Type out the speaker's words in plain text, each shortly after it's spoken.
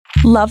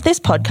Love this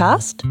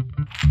podcast?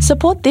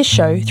 Support this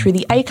show through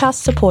the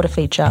Acast supporter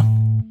feature.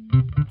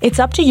 It's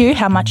up to you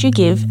how much you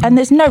give, and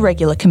there's no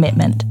regular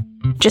commitment.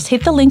 Just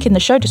hit the link in the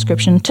show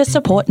description to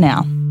support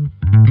now.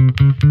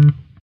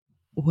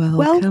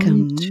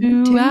 Welcome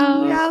to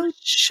our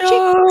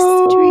show.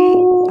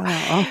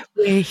 Oh.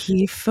 We're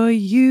here for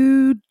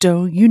you,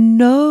 don't you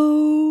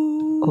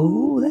know?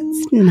 Oh,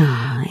 that's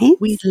nice.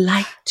 We'd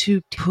like to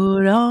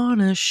put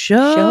on a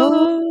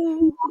show.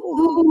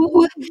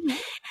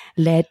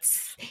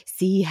 Let's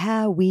see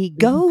how we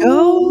go.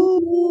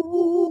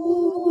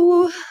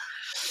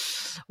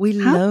 We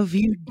love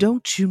you,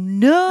 don't you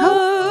know?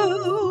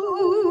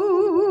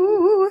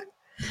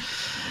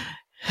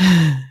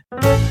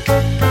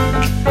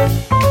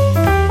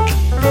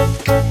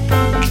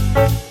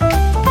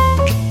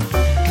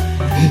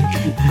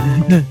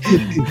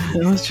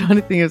 I was trying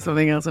to think of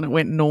something else and it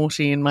went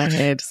naughty in my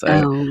head, so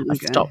I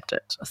stopped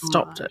it.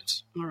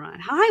 All right.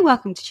 Hi,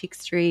 welcome to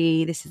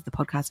Chickstery. This is the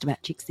podcast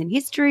about chicks in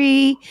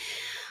history.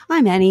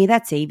 I'm Annie.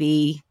 That's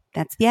Evie.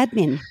 That's the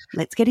admin.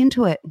 Let's get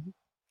into it.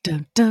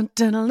 Dun, dun,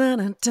 dun, dun,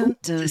 dun, dun,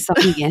 dun. The song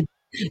again.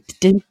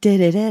 Dun, dun,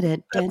 dun, dun,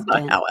 dun, That's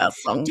not how our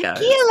song goes.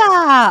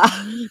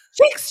 Tequila.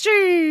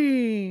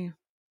 Chickstery.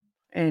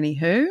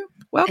 Anywho,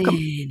 welcome.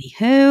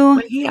 Anywho.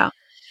 We're here.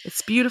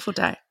 It's a beautiful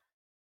day.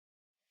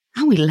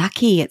 Are we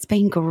lucky? It's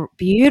been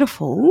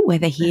beautiful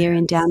weather here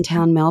in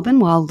downtown Melbourne,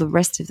 while the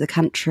rest of the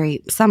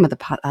country, some of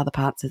the other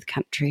parts of the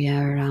country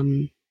are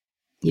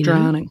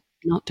Drowning.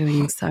 Not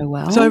doing so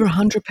well. There's over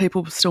 100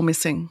 people still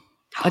missing.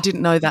 I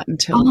didn't know that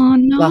until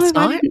last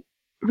night.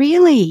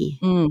 Really?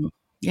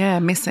 Yeah,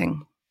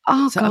 missing.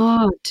 Oh, So,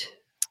 God.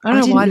 I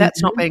don't know why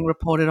that's know. not being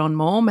reported on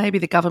more. Maybe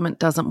the government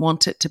doesn't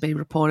want it to be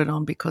reported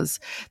on because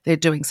they're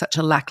doing such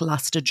a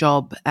lackluster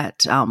job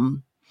at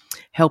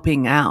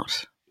helping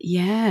out.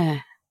 Yeah.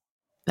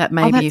 That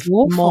maybe that's if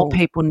more awful.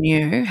 people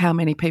knew how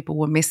many people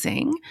were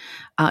missing,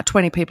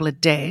 20 people are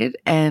dead,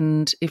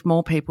 and if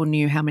more people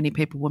knew how many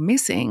people were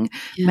missing,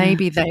 Yeah.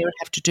 maybe they would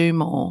have to do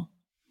more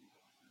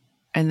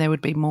and there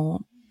would be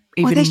more,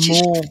 Well, they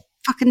should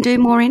fucking do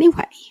more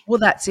anyway. Well,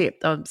 that's it.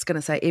 I was going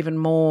to say even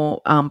more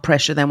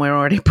pressure than we're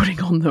already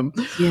putting on them.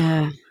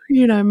 Yeah.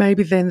 You know,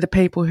 maybe then the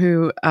people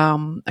who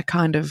are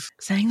kind of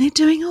saying they're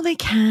doing all they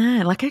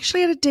can. Like I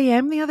actually had a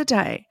DM the other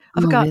day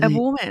of a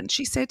woman.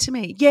 She said to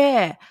me,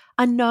 yeah,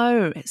 I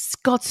know.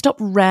 God, stop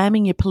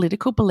ramming your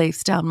political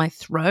beliefs down my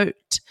throat.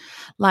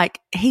 Like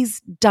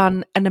he's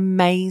done an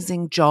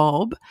amazing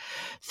job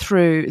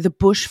through the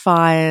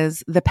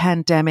bushfires, the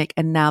pandemic,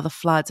 and now the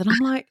floods. And I'm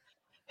like,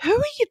 who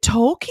are you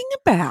talking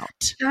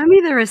about? Show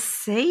me the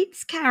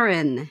receipts,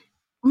 Karen.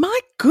 My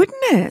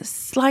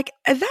goodness, like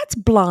that's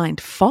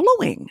blind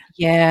following.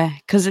 Yeah,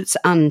 because it's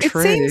untrue.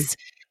 It seems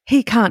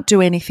he can't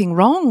do anything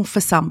wrong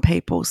for some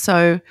people.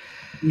 So,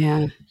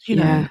 Yeah. you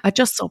know, I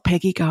just saw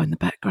Peggy go in the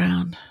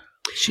background.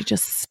 She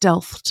just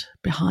stealthed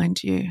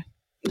behind you.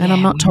 And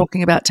I'm not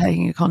talking about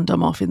taking a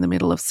condom off in the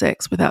middle of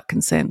sex without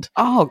consent.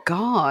 Oh,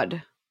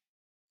 God.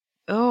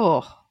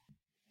 Oh.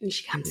 And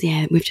she comes,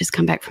 we've just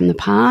come back from the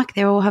park.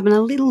 They're all having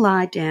a little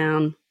lie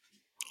down.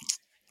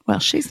 Well,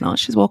 she's not.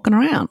 She's walking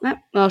around.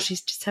 Well,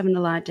 she's just having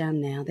a lie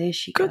down now. There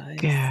she goes.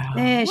 Good girl.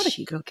 There What a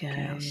she good goes.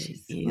 girl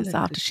she What is a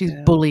after good she's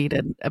girl. bullied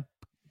a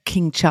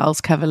King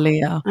Charles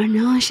Cavalier. I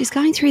know. She's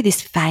going through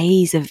this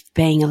phase of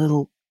being a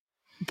little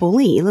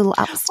bully, a little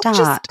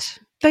upstart.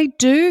 They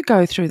do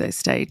go through those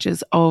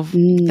stages of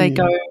they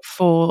go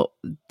for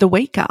the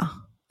weaker.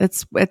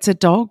 It's a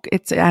dog.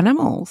 It's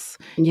animals.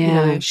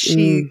 Yeah. You know,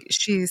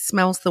 she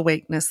smells the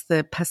weakness,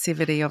 the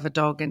passivity of a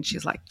dog, and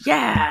she's like,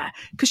 yeah,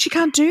 because she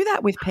can't do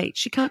that with Pete.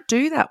 She can't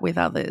do that with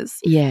others.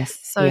 Yes.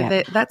 So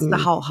that's the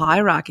whole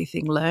hierarchy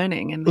thing,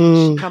 learning. And then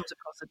she comes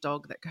across a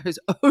dog that goes,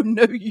 oh,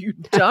 no, you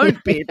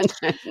don't, bitch.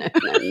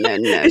 No.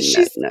 And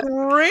she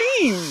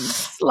screams,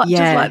 just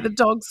like the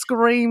dog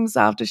screams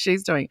after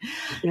she's doing.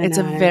 It's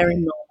a very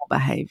normal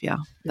behaviour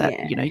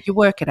that, you know, you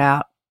work it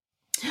out.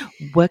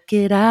 Work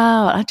it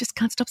out. I just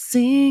can't stop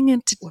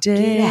singing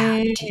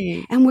today. Work it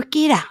out. And work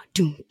it out.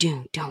 Doom,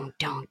 doom, doom,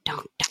 doom,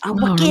 doom, doom.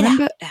 Work it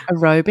remember out.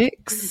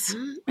 aerobics?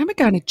 Remember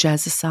going to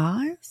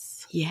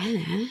jazzercise?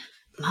 Yeah.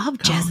 Love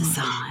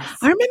jazzercise.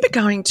 I remember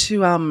going to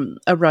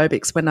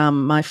aerobics when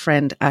my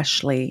friend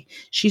Ashley,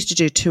 she used to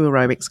do 2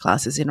 aerobics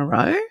classes in a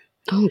row.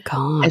 Oh,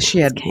 God. And she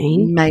had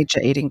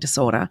major eating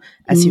disorder,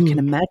 as you can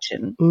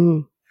imagine.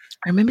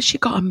 I remember she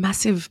got a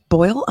massive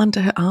boil under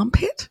her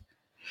armpit.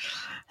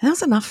 And that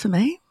was enough for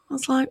me. I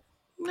was like,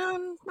 no,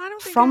 I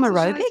don't think From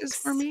exercise aerobics? is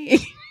for me.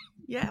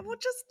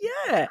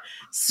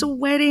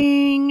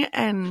 Sweating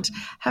and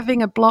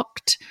having a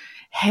blocked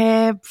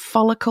hair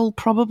follicle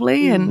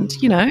probably. And,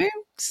 you know,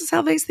 this is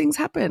how these things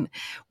happen.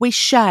 We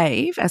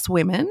shave as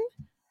women.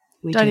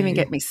 Don't even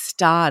get me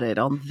started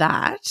on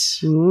that.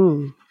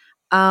 You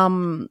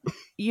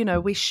know,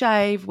 we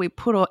shave, we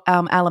put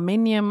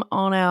aluminium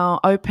on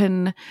our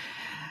open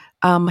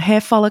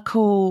hair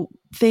follicle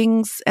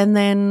things, and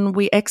then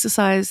we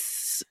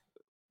exercise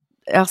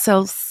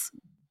ourselves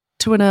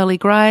to an early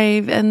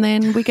grave, and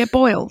then we get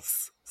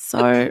boils.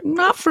 So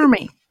not for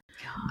me.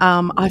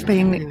 I've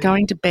been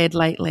going to bed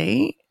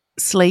lately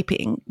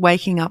sleeping,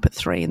 waking up at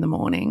 3 in the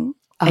morning.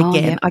 Oh,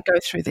 Again, yep. I go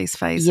through these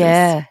phases.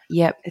 Yeah,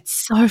 yep.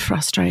 It's so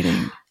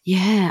frustrating.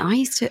 Yeah, I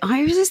was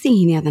just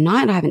thinking the other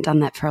night, I haven't done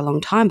that for a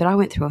long time, but I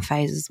went through a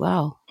phase as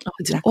well. Oh,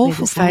 it's Exactly an the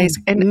awful same. phase.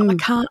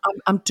 And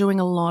I'm doing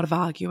a lot of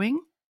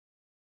arguing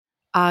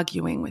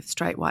with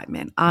straight white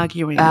men,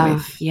 arguing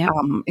with yep.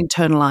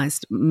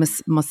 internalized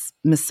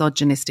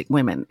misogynistic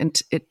women. And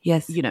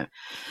Yes. you know,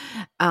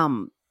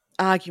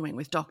 arguing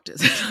with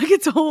doctors. Like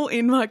it's all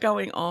in my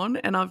going on,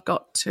 and I've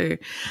got to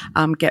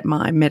get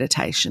my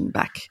meditation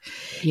back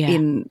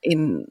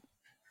in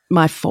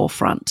my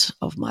forefront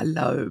of my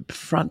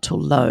frontal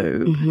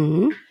lobe,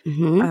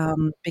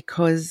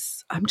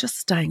 because I'm just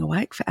staying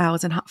awake for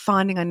hours and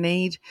finding I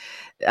need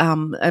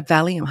half a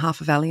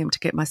Valium to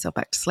get myself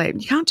back to sleep.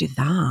 You can't do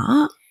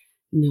that.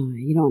 No,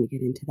 you don't want to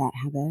get into that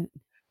habit.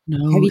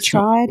 No. Have you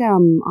tried? I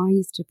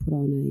used to put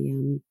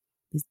on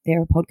is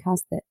there a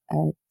podcast that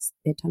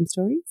bedtime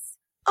stories?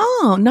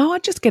 Oh no,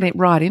 I'd just get it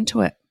right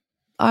into it.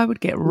 I would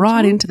get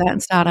right into that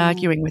and start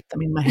arguing with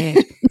them in my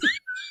head.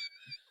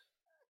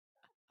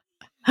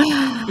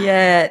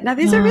 Yeah. No,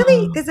 there's a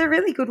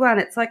really good one.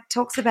 It's like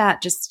talks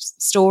about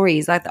just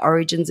stories, like the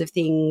origins of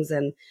things,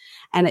 and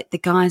the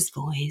guy's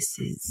voice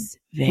is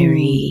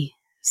very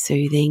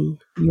soothing.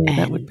 Yeah,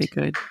 that would be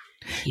good.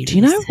 Do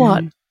you know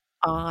what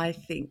I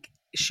think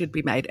should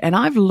be made? And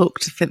I've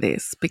looked for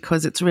this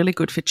because it's really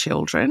good for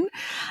children.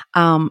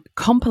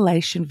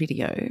 Compilation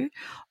video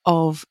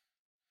of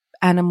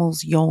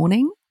animals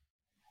yawning.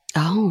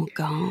 Oh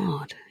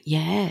God,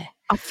 yeah.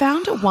 I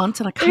found it once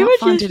and I can't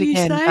find it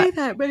again.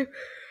 That,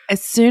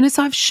 as soon as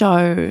I've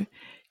shown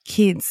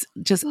kids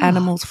just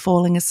animals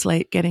falling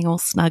asleep, getting all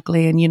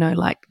snuggly and,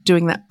 like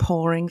doing that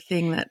pawing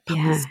thing that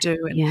puppies do,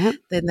 and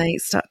then they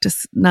start to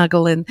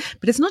snuggle.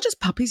 But it's not just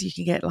puppies. You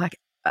can get like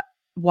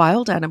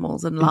wild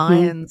animals and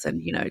lions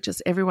and,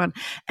 just everyone.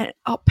 And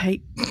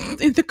Pete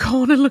in the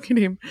corner, look at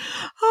him.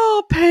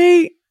 Oh,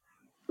 Pete,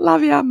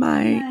 love you,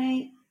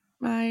 mate.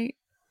 That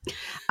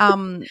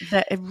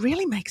it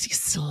really makes you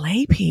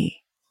sleepy.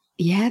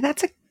 Yeah,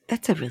 that's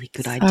a really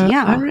good idea.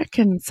 I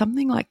reckon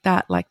something like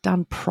that, like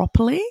done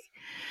properly.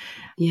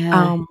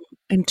 Yeah.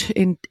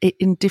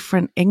 In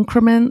different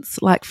increments,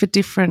 like for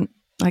different,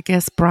 I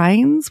guess,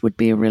 brains would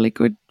be a really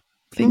good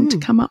thing to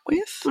come up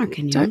with.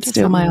 Don't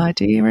steal my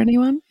idea,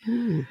 anyone.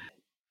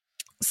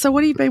 So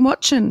what have you been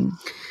watching?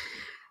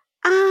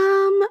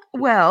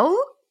 Well,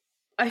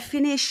 I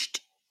finished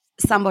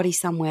Somebody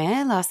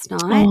Somewhere last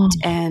night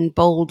and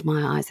bawled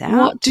my eyes out.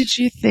 What did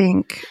you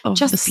think of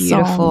the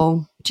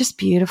song? Just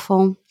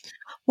beautiful.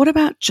 What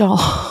about Joel?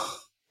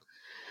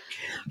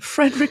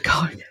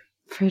 Frederico.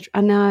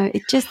 I know.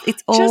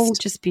 It's all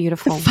just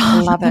beautiful.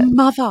 I love it. The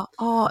mother.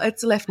 Oh,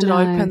 it's left it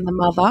open, the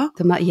mother.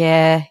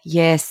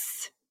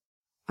 Yes.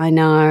 I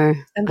know.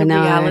 And the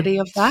reality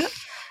of that.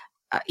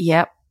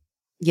 Yep.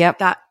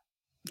 That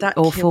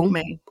awful. Killed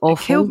me. Awful. It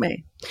killed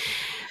me.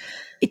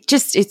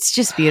 It's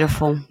just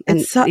beautiful. And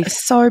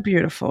it's so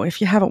beautiful. If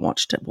you haven't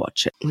watched it,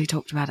 watch it. We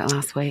talked about it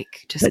last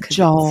week. But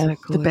Joel,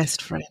 the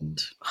best friend.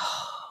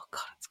 Oh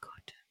God, it's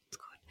good. It's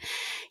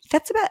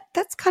good.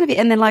 That's kind of it.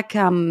 And then like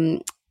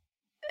and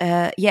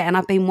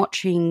I've been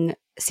watching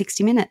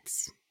 60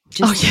 Minutes.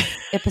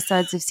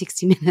 Episodes of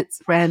 60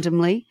 Minutes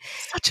randomly.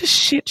 Such a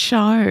shit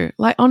show.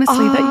 Like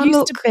honestly, that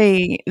used to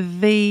be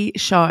the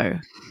show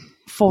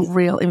for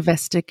real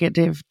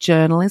investigative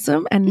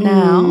journalism, and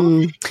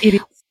now it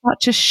is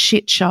such a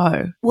shit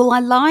show. Well, I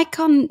like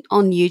on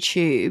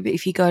YouTube,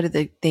 if you go to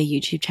their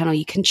YouTube channel,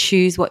 you can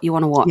choose what you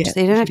want to watch. Yeah,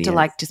 so you don't have to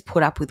like just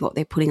put up with what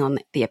they're putting on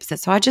the episode.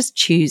 So I just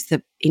choose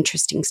the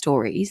interesting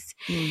stories.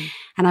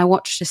 And I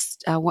watched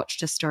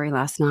a story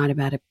last night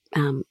about a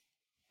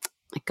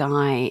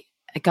guy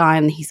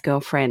and his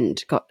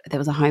girlfriend there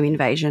was a home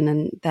invasion,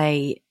 and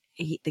the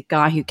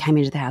guy who came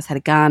into the house had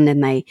a gun,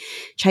 and they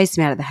chased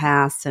him out of the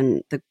house,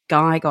 and the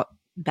guy got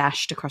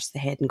bashed across the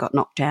head and got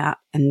knocked out,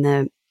 and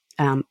the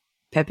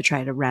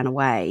perpetrator ran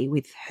away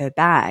with her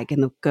bag,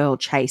 and the girl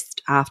chased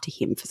after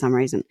him for some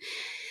reason.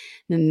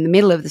 And in the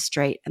middle of the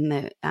street, and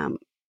the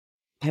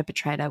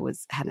perpetrator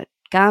had a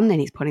gun,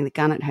 and he's pointing the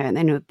gun at her, and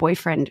then her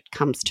boyfriend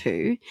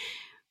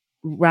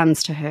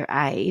runs to her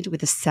aid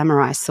with a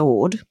samurai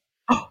sword.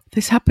 Oh,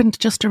 this happened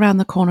just around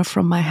the corner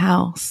from my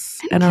house,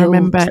 and I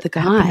remember the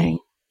guy. Happening.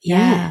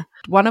 Yeah.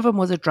 One of them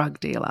was a drug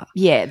dealer.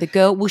 Yeah, the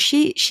girl, well,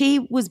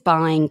 she was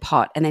buying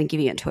pot and then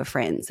giving it to her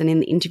friends. And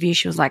in the interview,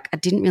 she was like, I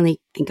didn't really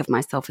think of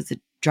myself as a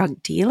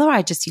drug dealer.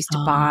 I just used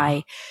to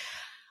buy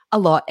a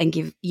lot and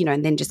give,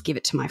 and then just give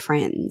it to my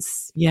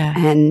friends. Yeah.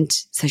 And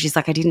so she's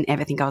like, I didn't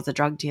ever think I was a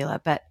drug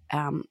dealer. But,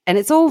 and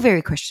it's all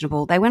very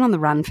questionable. They went on the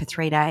run for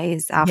 3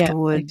 days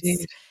afterwards. Yeah, they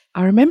did.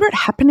 I remember it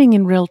happening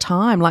in real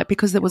time, like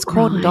because it was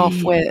cordoned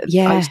off where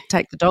I used to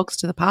take the dogs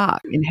to the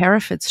park in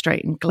Hereford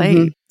Street in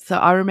Glebe. So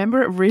I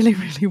remember it really,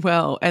 really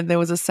well. And there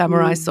was a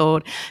samurai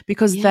sword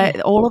because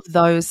all of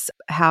those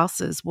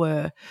houses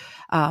were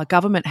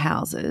government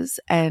houses,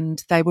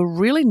 and they were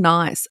really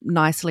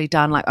nicely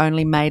done, like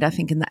only made, I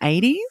think, in the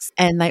 80s.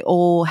 And they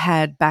all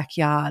had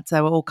backyards.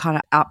 They were all kind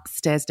of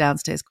upstairs,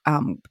 downstairs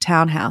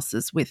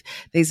townhouses with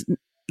these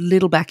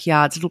little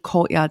backyards, little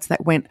courtyards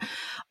that went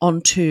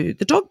onto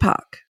the dog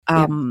park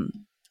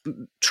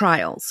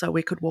trail, so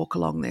we could walk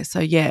along there. So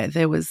yeah,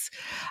 there was,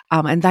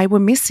 and they were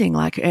missing.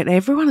 Like, and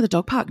everyone at the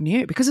dog park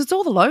knew because it's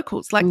all the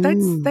locals. Like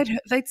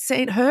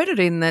they'd heard it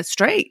in the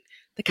street.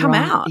 They come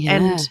out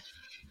and.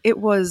 It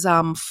was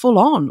full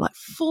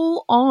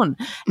on.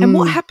 And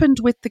what happened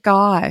with the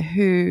guy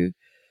who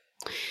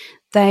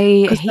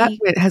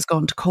that has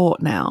gone to court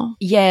now?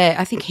 Yeah,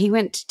 I think he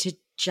went to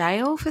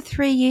jail for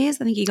 3 years.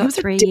 I think he got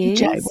 3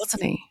 years. DJ,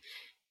 wasn't he?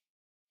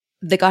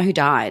 The guy who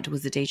died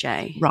was a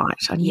DJ. Right.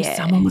 I knew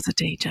someone was a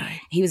DJ.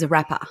 He was a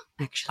rapper,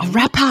 actually. A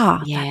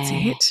rapper. Yeah. That's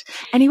it.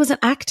 And he was an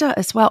actor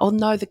as well. Oh,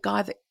 no, the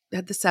guy that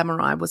had the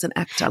samurai was an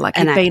actor. Like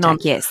he'd been on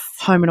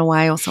Home and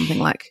Away or something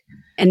like.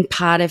 And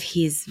part of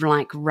his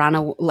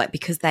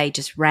because they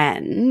just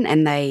ran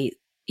and they,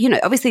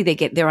 obviously they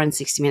get their own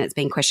 60 Minutes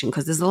being questioned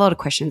because there's a lot of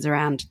questions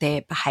around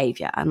their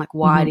behaviour and like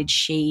why did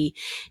she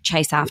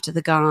chase after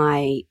the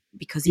guy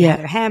because he had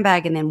her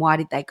handbag, and then why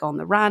did they go on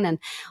the run? And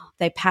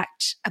they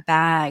packed a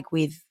bag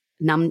with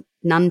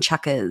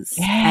nunchuckers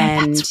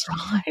and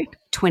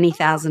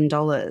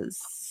 $20,000.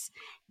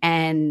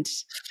 And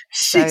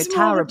so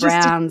Tara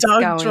Brown's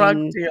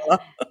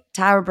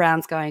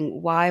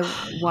going, why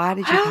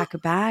did you pack a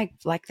bag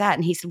like that?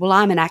 And he said, well,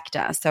 I'm an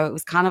actor. So it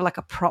was kind of like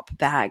a prop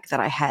bag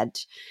that I had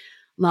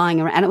lying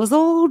around. And it was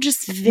all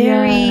just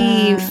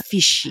very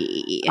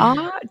fishy.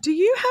 Do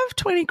you have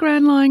 20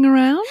 grand lying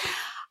around?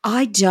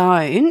 I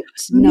don't.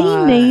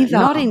 Me neither.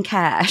 Not in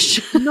cash.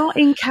 Not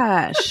in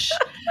cash.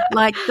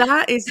 Like,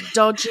 that is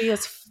dodgy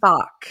as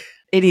fuck.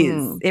 It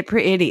is.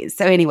 It is.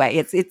 So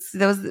anyway,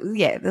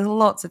 there's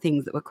lots of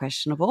things that were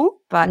questionable,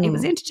 but it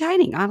was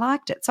entertaining. I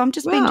liked it. So I'm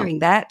just been doing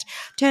that.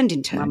 Turned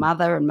into my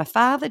mother and my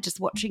father,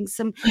 just watching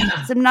some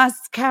nice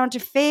current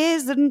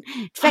affairs and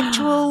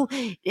factual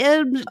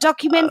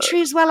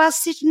documentaries while I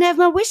sit and have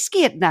my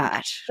whiskey at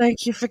night.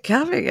 Thank you for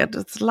covering it.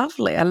 It's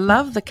lovely. I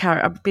love the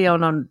character. I'll be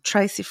on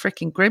Tracy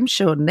freaking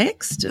Grimshaw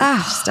next.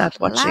 Start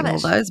watching all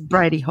those.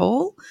 Brady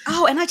Hall.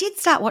 Oh, and I did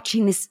start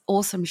watching this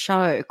awesome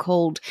show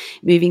called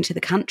Moving to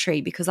the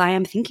Country, because I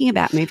am thinking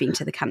about moving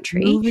to the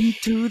country. Moving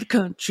to the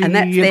country. And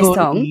that's their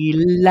song. Eat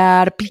a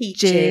lot of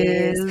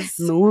peaches.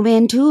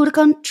 Moving to the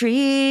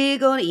country,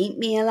 gonna eat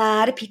me a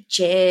lot of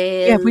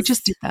peaches. Yeah, we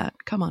just did that.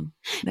 Come on.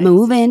 Next.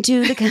 Moving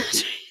to the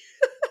country.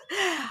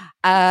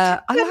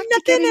 I like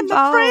to get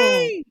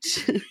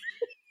involved.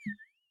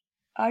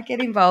 I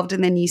get involved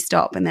and then you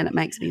stop and then it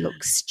makes me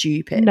look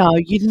stupid. No,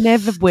 you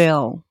never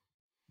will.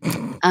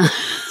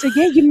 So,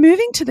 yeah, you're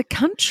moving to the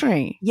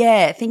country.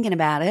 Yeah, thinking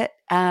about it.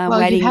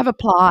 Well, you have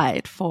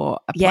applied for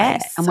a place. Yeah,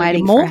 I'm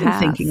waiting more for a than house.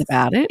 Thinking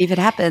about it. If it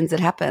happens, it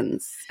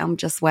happens. I'm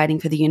just waiting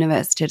for the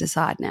universe to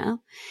decide now.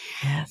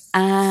 Yes.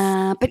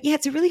 But, yeah,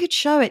 it's a really good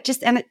show. It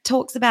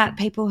talks about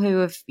people who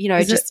have,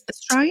 Is it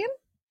Australian?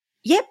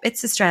 Yep,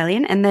 it's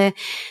Australian. And the,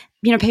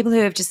 people who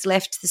have just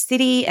left the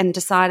city and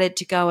decided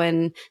to go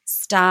and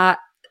start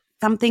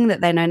something that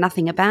they know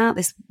nothing about.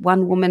 This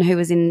one woman who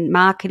was in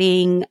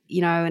marketing,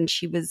 and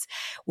she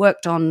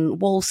worked on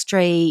Wall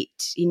Street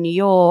in New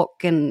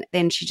York, and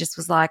then she just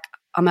was like,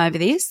 I'm over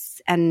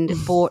this, and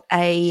bought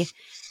a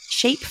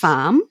sheep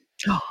farm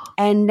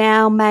and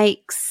now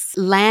makes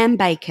lamb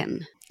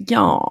bacon.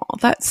 Yeah,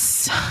 that's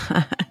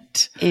sad.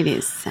 It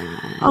is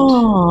sad.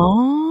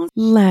 Oh,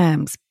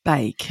 lamb's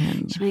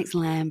bacon. She makes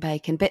lamb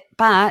bacon.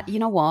 But you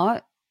know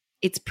what?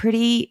 It's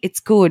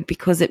good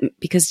because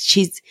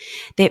she's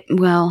there.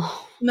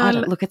 Well,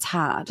 look, it's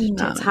hard.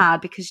 No. It's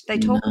hard because they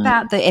talk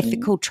about the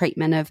ethical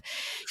treatment of,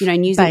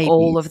 using babies.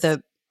 all of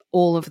the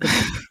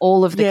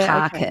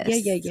carcass.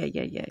 Okay.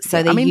 Yeah.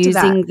 So they're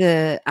using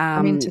the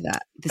I'm into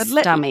that. The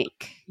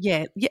stomach.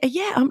 Yeah.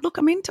 Look,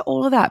 I'm into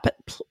all of that, but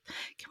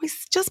can we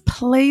just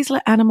please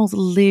let animals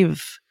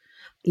live?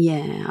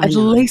 Yeah, at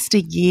least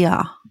a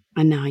year.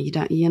 I know you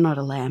don't. You're not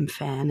a lamb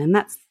fan, and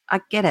I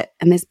get it.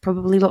 And there's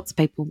probably lots of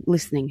people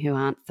listening who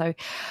aren't. So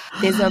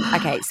there's a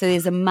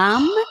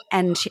mum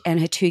and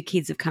her 2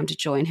 kids have come to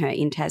join her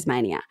in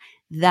Tasmania.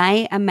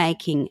 They are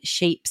making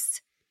sheep's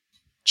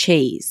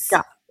cheese.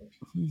 Yeah.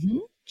 Mm-hmm.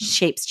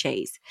 Sheep's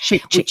cheese,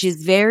 which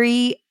is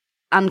very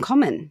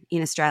uncommon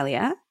in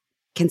Australia,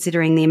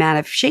 considering the amount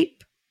of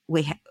sheep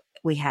we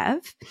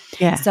have.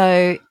 Yeah.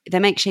 So they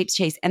make sheep's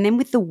cheese, and then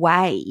with the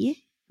whey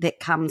that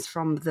comes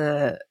from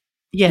the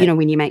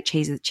when you make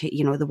cheese,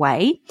 the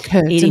whey,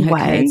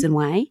 curds and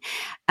whey.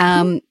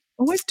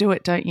 Always do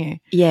it, don't you?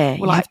 Yeah,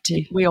 well, you have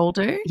to. We all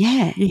do.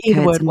 Yeah, you hear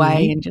the word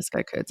whey and just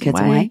go curds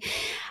and whey.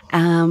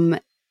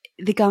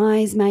 The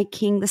guy's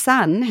making, the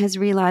son has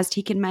realised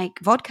he can make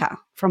vodka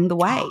from the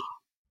whey.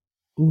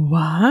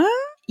 What?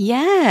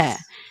 Yeah.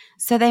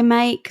 So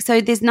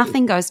there's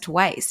nothing goes to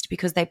waste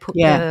because they put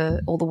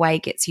all the whey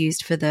gets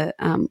used for the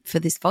for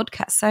this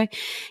vodka. So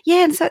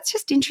and so it's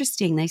just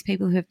interesting. These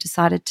people who have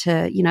decided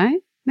to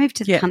move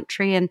to the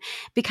country and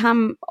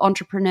become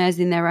entrepreneurs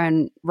in their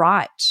own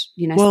right.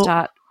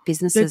 Start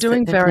businesses. They're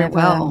doing very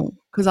well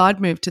because I'd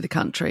moved to the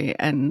country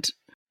and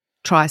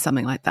try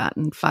something like that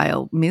and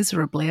fail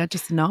miserably. I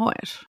just know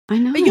it. I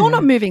know. But you're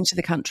not moving to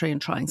the country and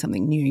trying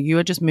something new. You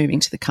are just moving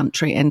to the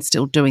country and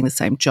still doing the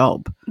same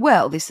job.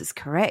 Well, this is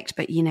correct,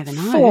 but you never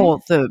know. For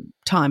the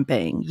time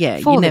being, yeah,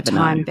 For you the never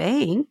time know.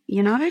 being,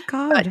 you know,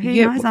 God, But who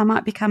you- knows? I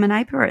might become an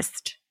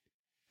apiarist.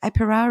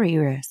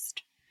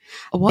 Apiarist.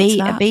 What's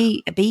that?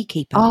 A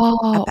beekeeper.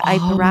 Oh,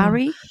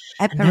 apiary.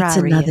 and that's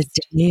another Apiariist.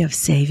 day of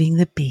saving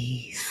the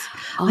bees.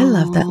 I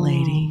love that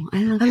lady.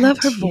 Oh, I love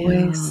her too.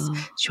 voice.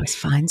 She always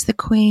finds the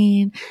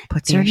queen,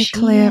 puts her There in a she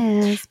clip.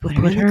 is. We'll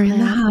Put put her in the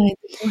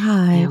clip.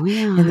 hive, There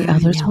we are. and the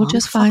others Now will I'll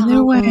just find their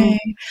follow. way.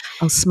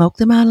 I'll smoke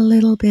them out a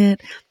little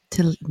bit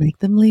to make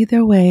them lead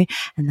their way,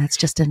 and that's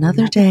just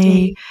another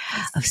day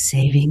of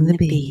saving the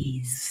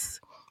bees.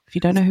 If you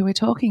don't know who we're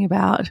talking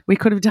about, we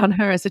could have done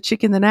her as a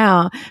chick in the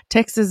now,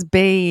 Texas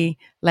bee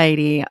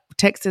lady,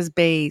 Texas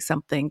bee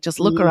something. Just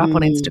look her up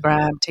on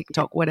Instagram,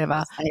 TikTok,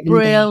 whatever. Saving the bee.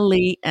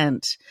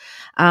 Brilliant.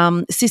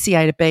 Sissy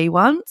ate a bee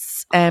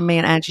once, and me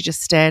and Angie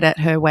just stared at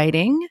her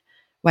waiting.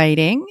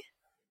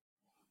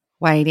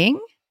 Nothing.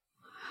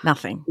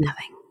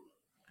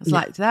 It's No.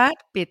 like, that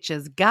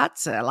bitch's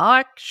guts are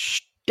like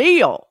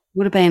steel.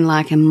 Would have been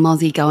like a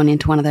mozzie going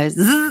into one of those.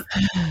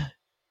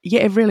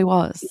 Yeah, it really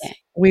was. Yeah.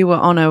 We were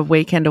on a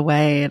weekend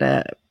away at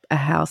a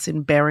house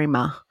in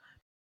Berrima.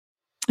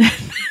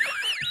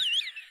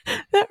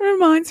 That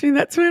reminds me,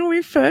 that's when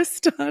we first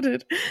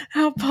started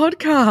our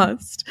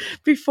podcast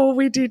before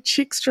we did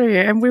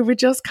Chickstry, and we were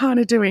just kind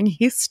of doing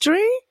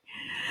history.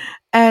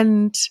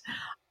 And,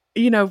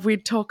 you know,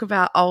 we'd talk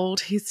about old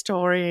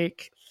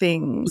historic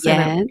things.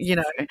 Yes.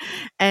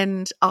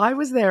 And I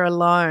was there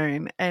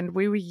alone, and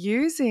we were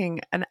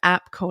using an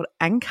app called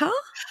Anchor.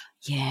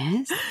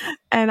 Yes.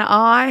 And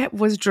I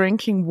was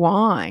drinking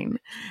wine,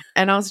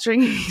 and I was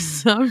drinking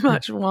so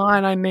much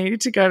wine I needed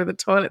to go to the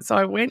toilet. So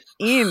I went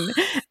in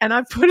and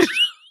I put it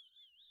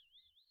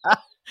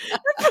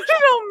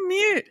on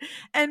mute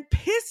and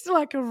pissed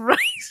like a racehorse,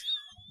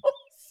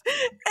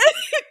 and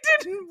it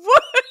didn't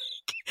work.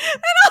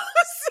 And I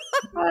was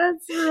like,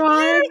 That's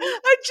right.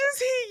 I just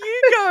hear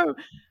you go,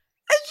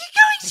 "Are you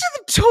going to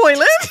the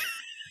toilet?"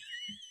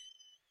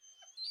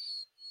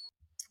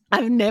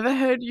 I've never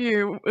heard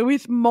you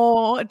with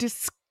more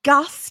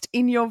disgust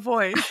in your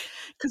voice,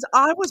 because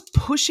I was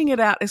pushing it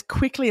out as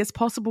quickly as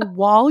possible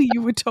while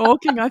you were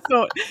talking. I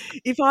thought,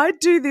 if I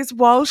do this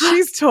while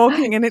she's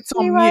talking and it's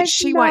on mute,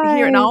 she won't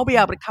hear it, and I'll be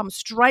able to come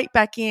straight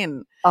back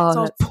in. Oh, So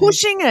I was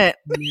pushing it.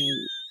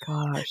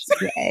 Gosh,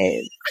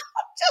 yes.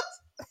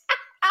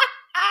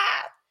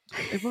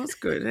 It was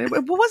good.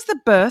 What was the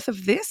birth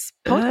of this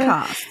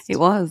podcast? It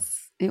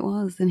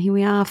was. And here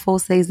we are 4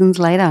 seasons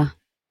later.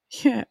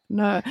 Yeah,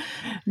 no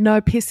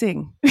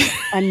pissing.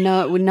 And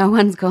no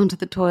one's gone to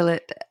the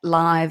toilet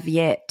live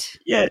yet.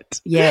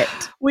 Yet.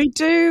 We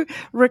do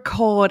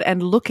record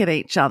and look at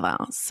each other.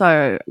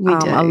 So, We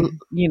do.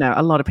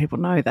 A lot of people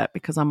know that,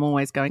 because I'm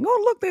always going,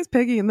 "Oh, look, there's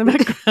Peggy in the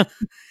background."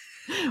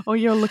 Or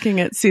you're looking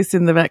at Sis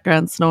in the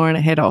background snoring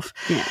her head off.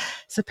 Yeah.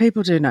 So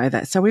people do know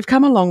that. So we've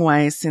come a long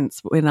way since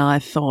when I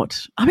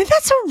thought,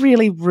 that's a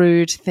really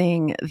rude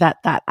thing that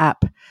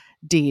app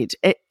did.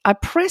 I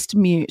pressed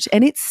mute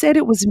and it said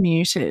it was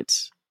muted.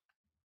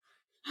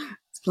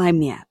 Let's blame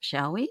the app,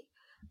 shall we?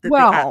 The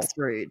app's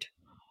rude.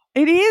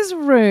 It is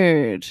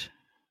rude.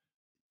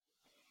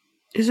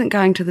 Isn't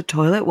going to the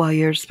toilet while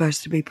you're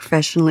supposed to be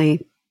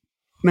professionally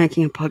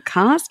making a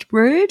podcast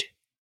rude?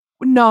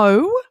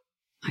 No,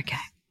 Okay.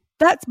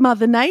 that's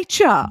Mother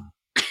Nature.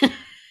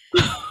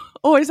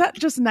 Or is that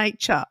just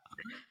nature?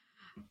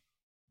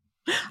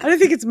 I don't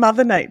think it's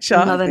Mother Nature.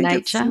 Mother I think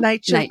Nature? it's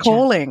nature Nature.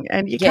 calling,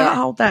 and you Yeah. can't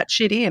hold that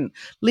shit in,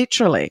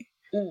 literally.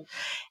 Mm.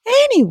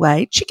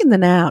 Anyway, chicken the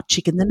now.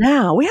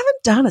 We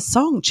haven't done a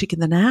song, chicken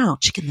the now.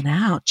 Chicken the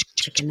now.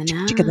 Chicken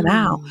the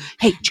now.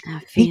 Hey, I me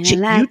feel chick,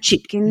 like you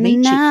chick, chicken me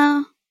chick.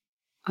 now.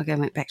 I'll go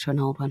back to an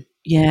old one.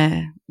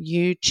 Yeah,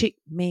 you chick,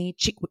 me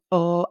chick. We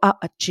all are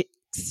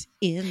chicks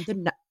in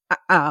the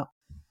now.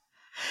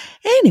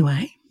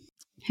 Anyway,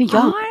 Who you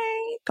got?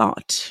 I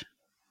got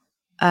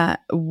a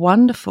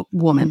wonderful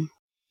woman.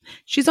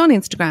 She's on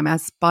Instagram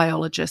as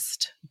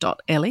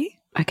biologist.ellie.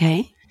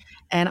 Okay.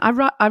 And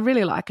I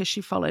really like her.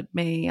 She followed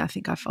me. I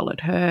think I followed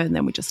her, and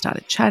then we just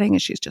started chatting,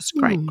 and she's just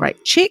a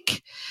great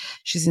chick.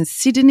 She's in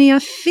Sydney. I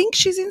think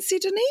she's in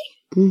Sydney.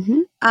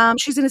 Mm-hmm.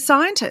 She's a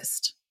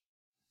scientist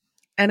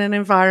and an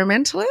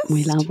environmentalist.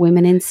 We love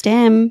women in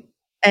STEM.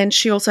 And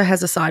she also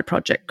has a side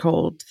project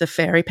called The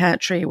Fairy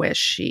Pantry, where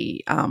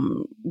she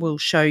will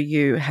show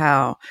you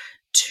how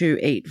to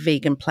eat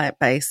vegan,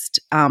 plant-based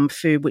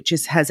food, which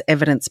has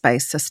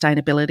evidence-based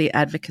sustainability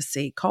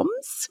advocacy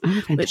comms,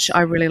 which I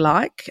really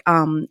like.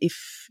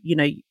 If,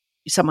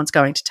 someone's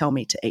going to tell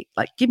me to eat,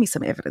 give me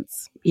some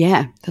evidence.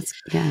 Yeah, that's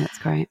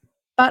great.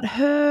 But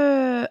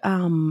her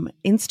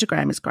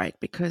Instagram is great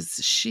because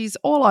she's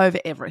all over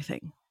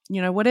everything.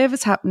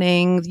 Whatever's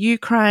happening,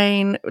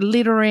 Ukraine,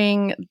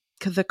 littering,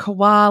 the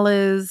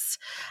koalas,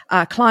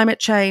 climate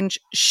change,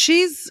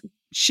 she's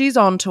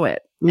onto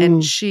it,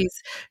 and she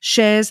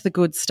shares the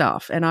good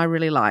stuff, and I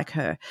really like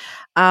her.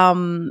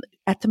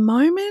 at the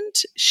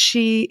moment,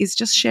 she is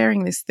just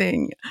sharing this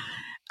thing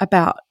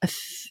about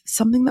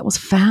something that was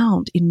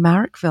found in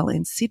Marrickville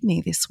in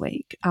Sydney this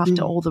week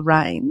after all the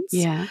rains.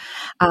 Yeah.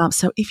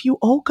 So if you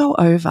all go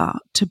over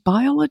to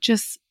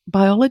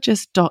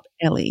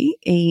biologist.ellie,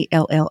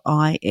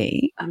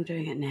 ELLIE. I'm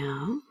doing it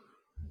now.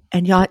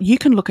 And you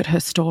can look at her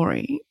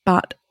story,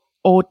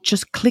 or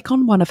just click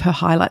on one of her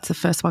highlights, the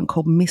first one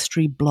called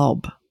Mystery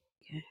Blob.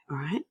 Okay. All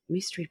right.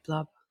 Mystery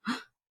Blob.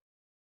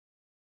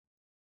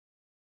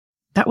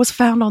 That was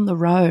found on the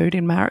road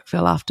in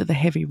Marrickville after the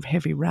heavy,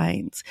 heavy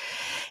rains.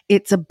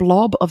 It's a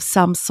blob of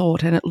some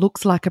sort, and it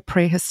looks like a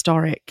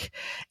prehistoric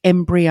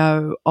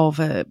embryo of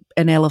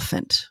an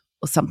elephant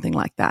or something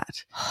like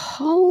that.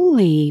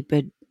 Holy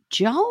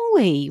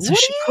bajolly. So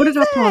she put it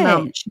up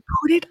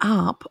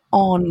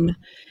on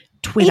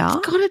Twitter.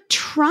 It's got a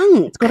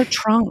trunk. It's got a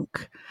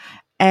trunk.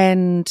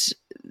 And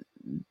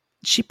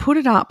she put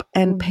it up,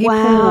 and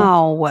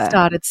people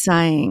started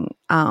saying,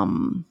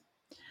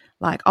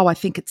 like, oh, I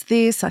think it's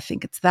this, I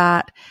think it's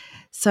that.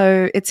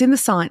 So it's in the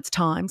Science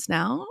Times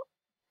now.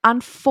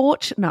 No,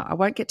 I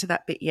won't get to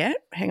that bit yet.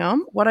 Hang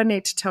on. What I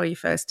need to tell you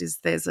first is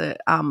there's a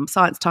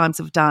Science Times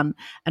have done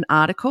an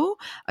article.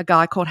 A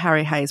guy called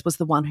Harry Hayes was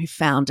the one who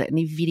found it, and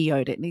he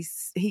videoed it, and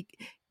he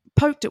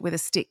poked it with a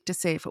stick to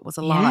see if it was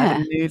alive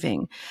and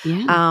moving.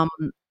 Yeah.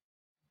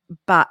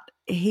 But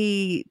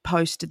he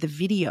posted the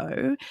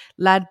video.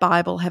 Lad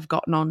Bible have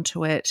gotten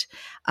onto it,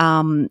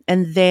 and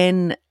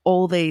then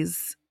all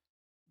these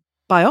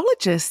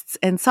biologists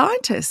and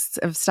scientists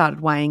have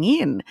started weighing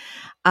in,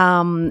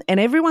 and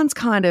everyone's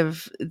kind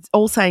of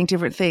all saying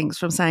different things,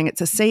 from saying it's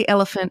a sea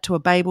elephant to a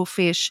babel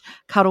fish,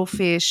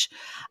 cuttlefish,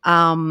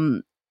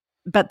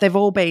 but they've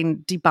all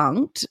been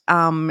debunked.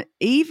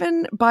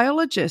 Even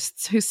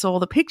biologists who saw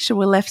the picture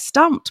were left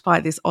stumped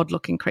by this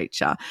odd-looking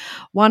creature.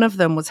 One of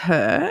them was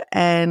her,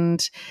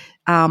 and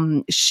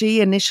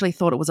she initially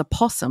thought it was a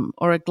possum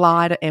or a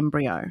glider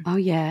embryo. Oh,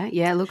 yeah.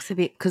 Yeah, it looks a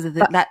bit, because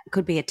that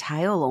could be a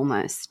tail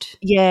almost.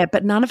 Yeah,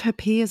 but none of her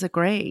peers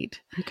agreed.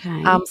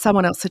 Okay.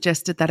 Someone else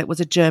suggested that it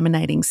was a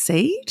germinating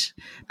seed,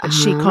 but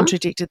she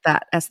contradicted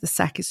that as the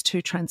sac is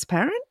too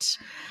transparent.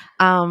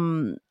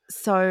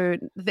 So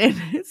then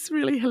it's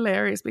really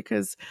hilarious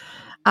because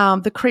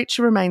the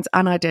creature remains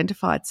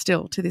unidentified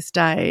still to this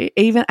day.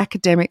 Even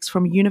academics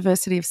from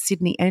University of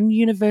Sydney and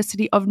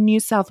University of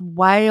New South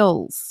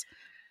Wales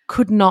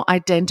could not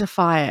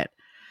identify it.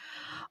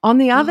 On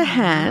the other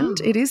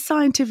hand, it is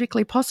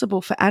scientifically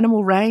possible for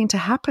animal rain to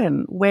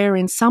happen,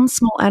 wherein some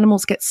small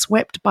animals get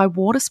swept by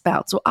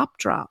waterspouts or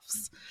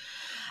updrafts.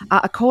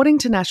 According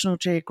to National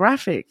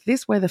Geographic,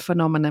 this weather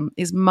phenomenon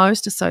is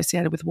most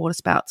associated with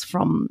waterspouts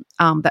from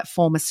that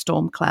form as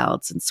storm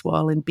clouds and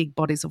swirl in big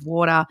bodies of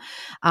water.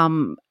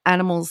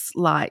 Animals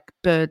like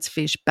birds,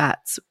 fish,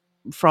 bats,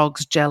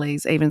 frogs,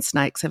 jellies, even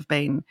snakes have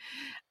been,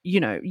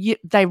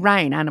 they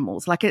rain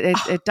animals. Like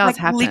it does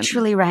happen.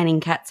 Literally raining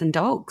cats and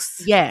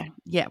dogs. Yeah.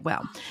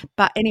 Well,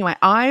 but anyway,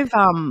 I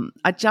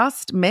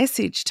just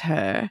messaged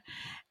her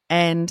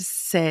and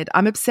said,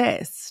 I'm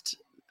obsessed.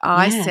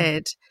 I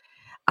said,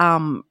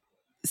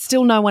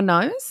 still no one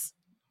knows.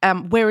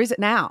 Where is it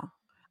now?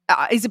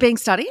 Is it being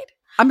studied?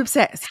 I'm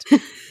obsessed.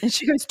 And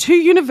she goes, 2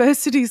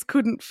 universities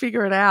couldn't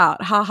figure it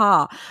out. Ha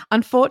ha.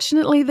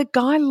 Unfortunately, the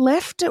guy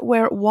left it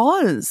where it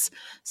was.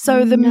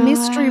 So the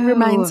mystery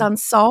remains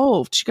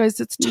unsolved. She goes,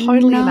 it's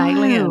totally an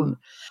alien.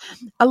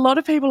 A lot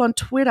of people on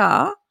Twitter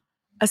are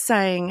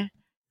saying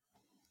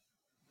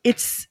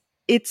it's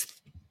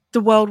the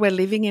world we're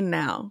living in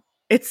now.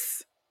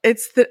 It's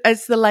the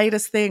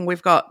latest thing.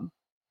 We've got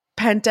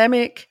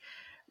pandemic,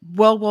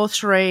 World War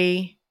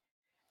III,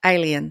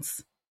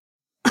 aliens.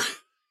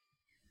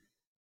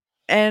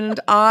 And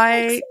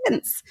I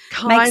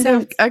kind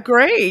of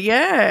agree,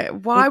 yeah.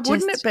 Why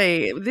wouldn't it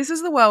be? This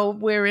is the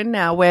world we're in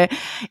now, where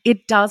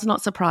it does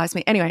not surprise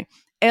me. Anyway,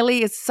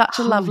 Ellie is such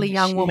a lovely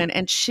young woman,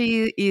 and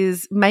she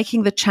is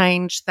making the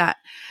change that,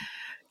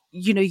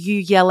 you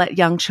yell at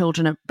young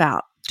children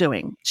about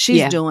doing.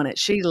 She's doing it.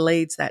 She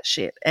leads that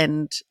shit,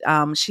 and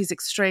she's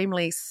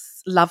extremely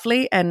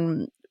lovely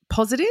and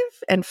positive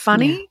and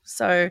funny. Yeah.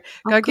 So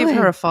go give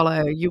her a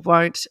follow. You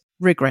won't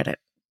regret it.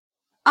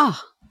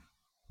 Oh,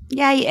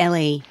 yay,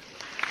 Ellie.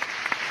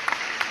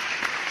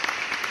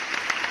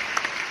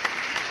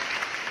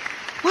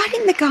 Why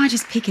didn't the guy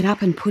just pick it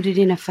up and put it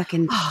in a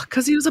fucking... Oh,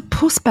 because he was a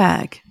puss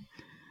bag.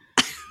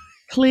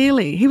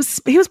 Clearly. He was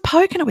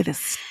poking it with a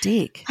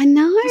stick. I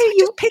know.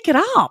 Just pick it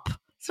up.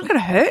 It's not going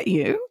to hurt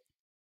you.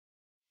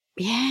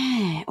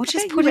 Yeah. Or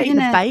just put it in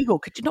a bagel.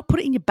 Could you not put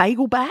it in your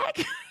bagel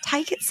bag?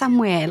 Take it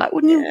somewhere. Like,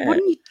 wouldn't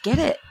you get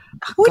it?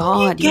 Oh,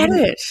 wouldn't you get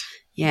it?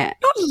 Yeah.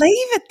 Not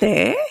leave it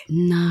there.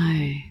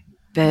 No.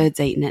 Birds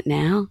eating it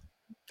now.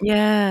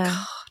 Yeah.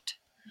 God.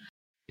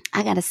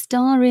 I got a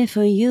story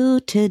for you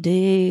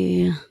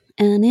today,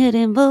 and it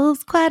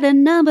involves quite a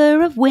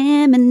number of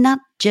women, not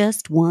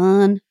just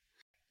one.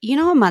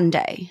 On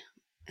Monday,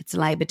 it's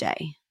Labor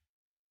Day.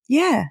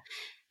 Yeah.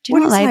 Do you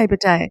know what is Labor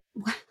Day?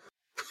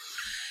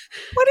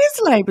 What is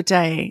Labor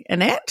Day,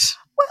 Annette?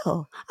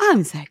 Well,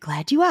 I'm so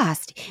glad you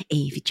asked,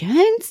 Evie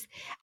Jones.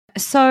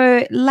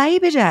 So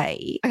Labor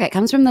Day, okay, it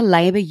comes from the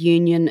Labor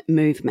Union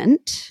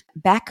movement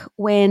back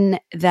when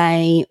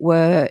they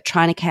were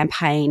trying to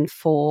campaign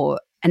for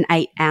an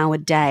 8-hour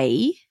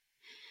day,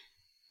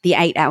 the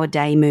 8-hour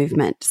day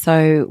movement.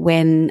 So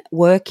when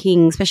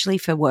working, especially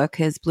for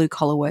workers,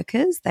 blue-collar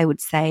workers, they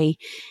would say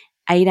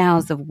 8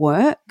 hours of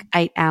work,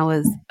 8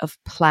 hours of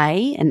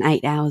play, and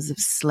 8 hours of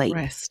sleep.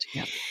 Rest,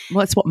 yeah.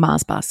 Well, it's what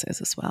Mars Bar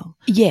says as well.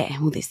 Yeah,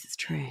 well, this is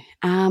true.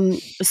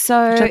 Which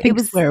I think it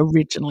was is where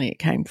originally it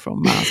came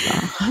from, Mars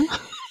Bar.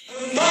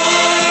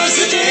 Mars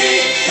a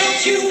day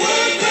helps you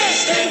work,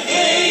 rest, and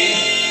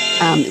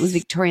play. It was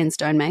Victorian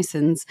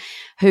stonemasons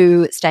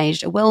who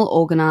staged a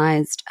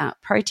well-organised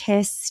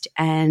protest,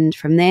 and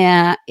from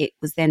there it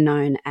was then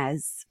known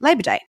as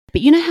Labor Day.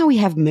 But you know how we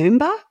have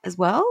Moomba as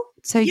well?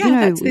 So Yeah, you know,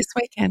 that's this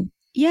weekend.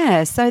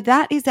 yeah, so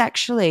that is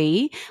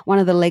actually one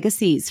of the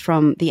legacies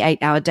from the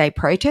 8-hour day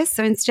protest.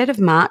 So instead of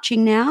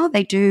marching now,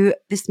 they do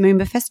this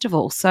Moomba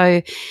festival.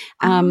 So,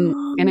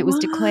 and it was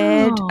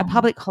declared a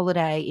public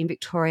holiday in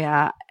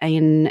Victoria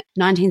in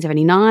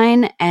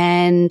 1979.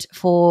 And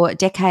for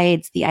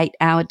decades, the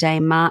 8-hour day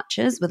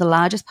marches were the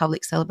largest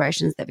public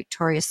celebrations that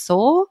Victoria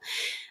saw.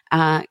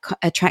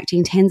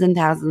 Attracting tens and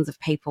thousands of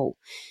people.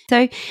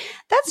 So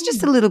that's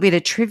just a little bit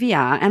of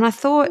trivia. And I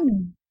thought,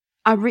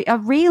 I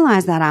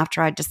realised that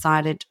after I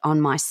decided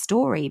on my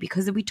story,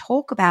 because we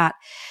talk about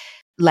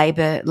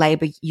labor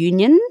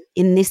union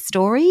in this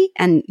story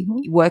and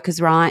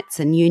workers' rights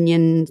and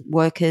union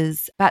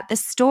workers, but the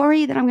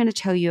story that I'm going to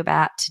tell you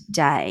about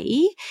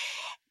today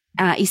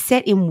is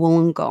set in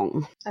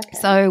Wollongong. Okay.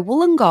 So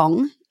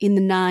Wollongong in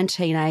the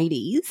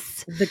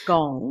 1980s.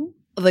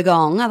 The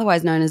Gong,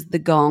 otherwise known as the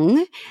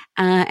Gong.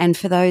 And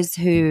for those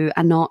who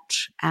are not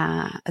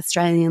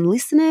Australian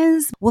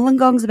listeners,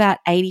 Wollongong's about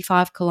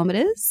 85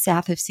 kilometres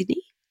south of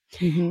Sydney.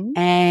 Mm-hmm.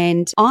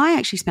 And I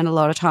actually spent a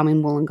lot of time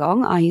in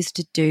Wollongong. I used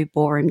to do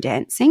ballroom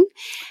dancing,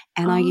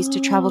 and I used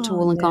to travel to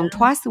Wollongong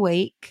twice a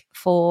week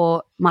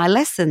for my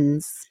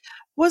lessons.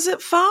 Was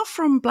it far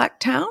from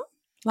Blacktown?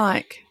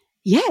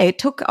 Yeah, it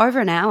took over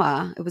an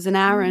hour. It was an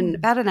hour and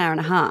about an hour and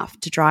a half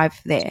to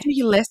drive there. To do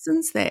your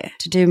lessons there?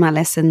 To do my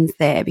lessons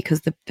there,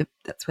 because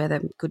that's where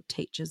the good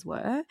teachers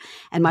were.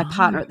 And my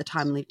partner at the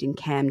time lived in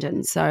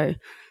Camden. So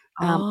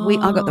I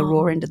got the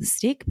raw end of the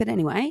stick. But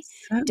anyway,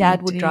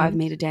 Dad would drive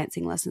me to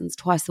dancing lessons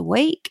twice a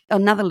week.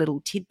 Another little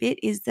tidbit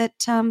is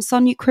that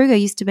Sonia Kruger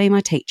used to be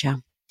my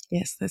teacher.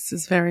 Yes, this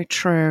is very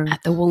true.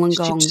 At the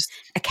Wollongong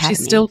Academy.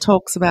 She still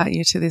talks about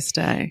you to this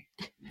day.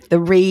 The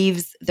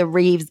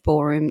Reeves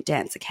Ballroom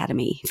Dance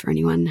Academy, for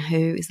anyone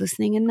who is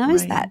listening and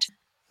knows that.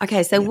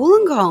 Okay, so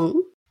Wollongong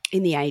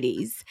in the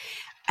 80s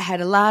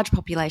had a large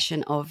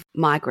population of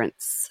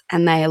migrants,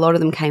 and a lot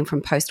of them came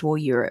from post-war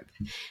Europe,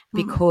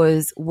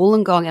 because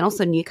Wollongong and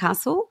also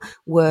Newcastle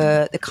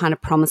were the kind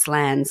of promised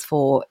lands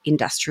for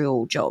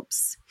industrial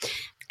jobs.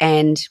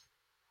 And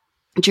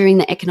during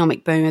the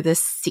economic boom of the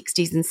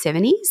 60s and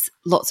 70s,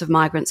 lots of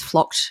migrants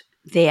flocked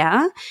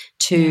there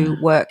to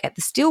work at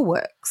the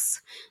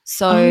steelworks.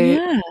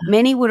 So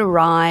many would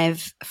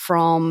arrive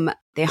from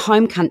their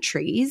home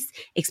countries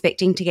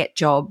expecting to get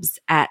jobs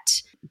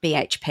at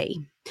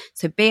BHP.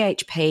 So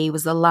BHP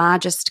was the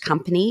largest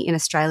company in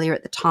Australia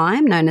at the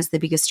time, known as the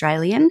Big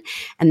Australian,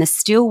 and the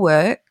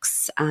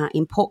steelworks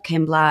in Port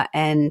Kembla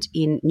and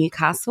in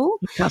Newcastle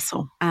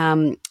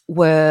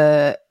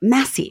were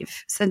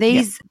massive. So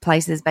these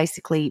places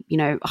basically,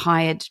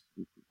 hired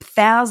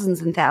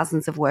thousands and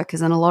thousands of workers,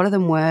 and a lot of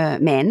them were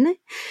men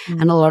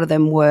and a lot of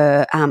them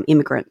were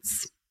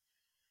immigrants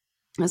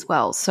as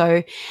well.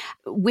 So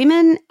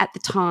women at the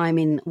time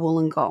in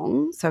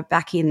Wollongong, so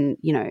back in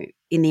the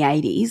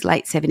 80s,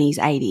 late 70s,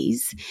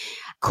 80s,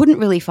 couldn't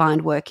really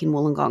find work in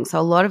Wollongong. So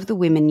a lot of the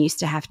women used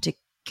to have to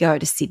go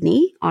to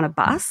Sydney on a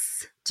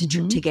bus to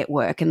get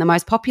work. And the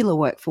most popular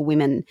work for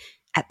women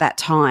at that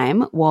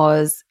time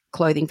was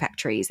clothing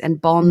factories,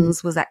 and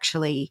Bonds was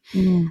actually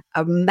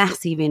a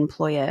massive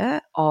employer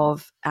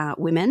of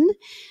women,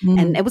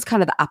 and it was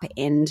kind of the upper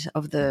end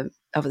of the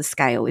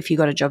scale. If you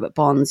got a job at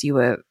Bonds,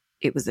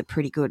 it was a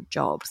pretty good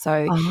job.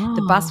 So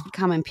the bus would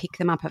come and pick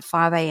them up at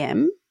 5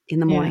 a.m. in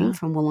the morning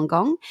from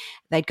Wollongong.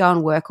 They'd go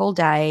and work all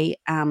day.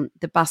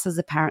 The buses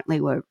apparently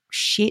were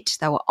shit.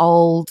 They were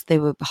old. There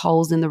were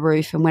holes in the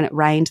roof, and when it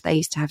rained, they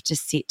used to have to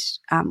sit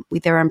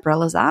with their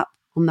umbrellas up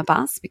on the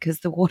bus because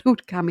the water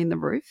would come in the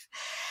roof.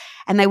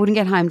 And they wouldn't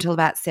get home till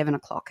about 7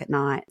 o'clock at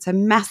night. So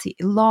massive,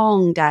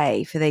 long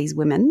day for these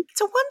women. It's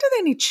a wonder that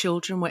any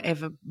children were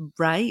ever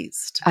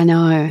raised. I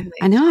know.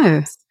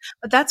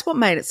 But that's what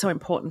made it so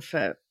important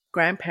for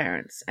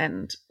grandparents,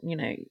 and,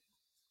 in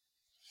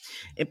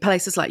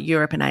places like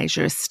Europe and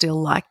Asia is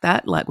still like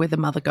that, like where the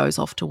mother goes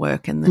off to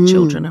work and the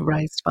children are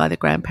raised by the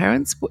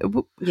grandparents.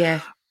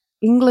 Yeah.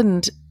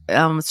 England,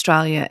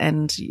 Australia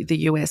and the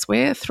US,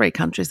 we're three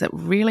countries that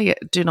really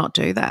do not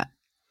do that.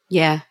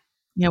 Yeah.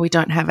 We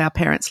don't have our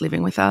parents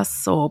living with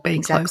us or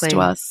being close to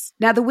us.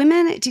 Now, the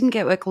women didn't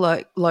get work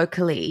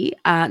locally,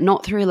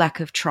 not through lack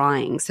of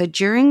trying. So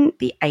during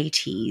the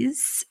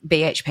 80s,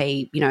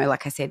 BHP,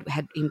 like I said,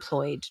 had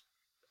employed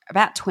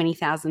about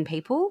 20,000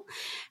 people,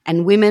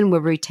 and women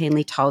were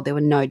routinely told there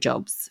were no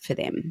jobs for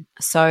them.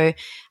 So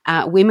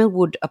women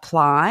would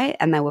apply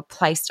and they were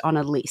placed on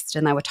a list,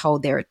 and they were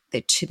told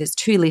there's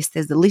two lists.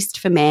 There's a list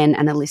for men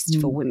and a list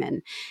for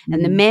women.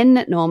 And the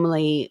men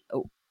normally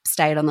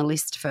stayed on the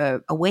list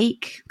for a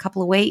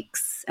couple of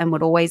weeks, and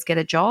would always get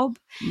a job.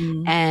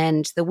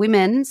 And the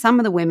women, some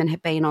of the women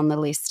had been on the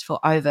list for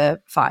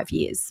over 5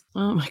 years.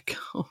 Oh, my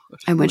God.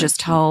 And were just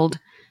told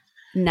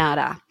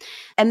nada.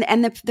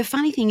 And the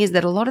funny thing is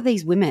that a lot of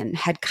these women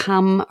had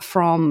come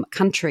from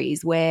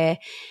countries where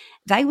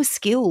they were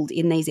skilled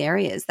in these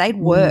areas. They'd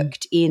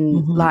worked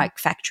in like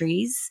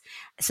factories.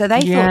 So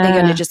they thought they're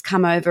going to just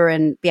come over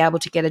and be able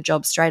to get a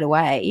job straight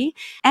away.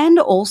 And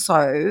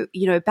also,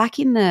 you know, back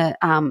in the,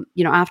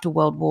 after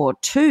World War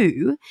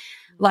II,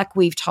 like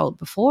we've told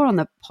before on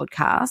the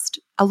podcast,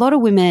 a lot of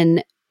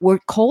women were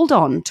called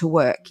on to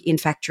work in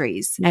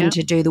factories and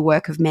to do the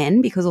work of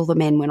men because all the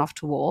men went off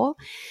to war.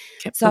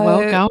 Kept the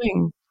world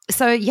going.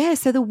 So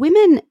the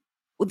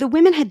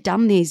women had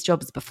done these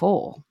jobs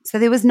before. So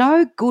there was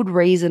no good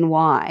reason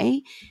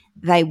why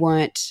they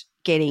weren't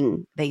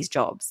getting these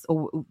jobs,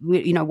 or,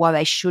 you know, why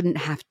they should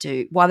have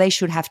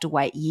to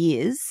wait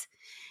years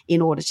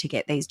in order to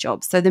get these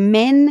jobs. So the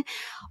men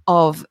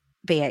of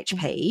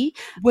BHP.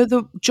 Were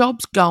the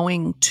jobs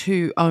going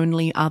to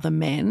only other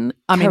men?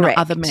 Correct.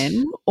 Other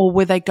men, or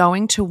were they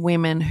going to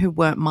women who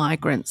weren't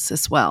migrants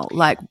as well?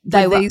 Like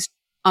they were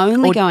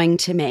only going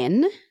to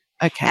men.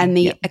 Okay. And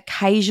the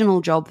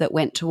occasional job that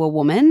went to a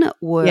woman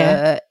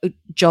were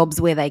jobs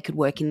where they could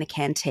work in the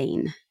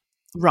canteen.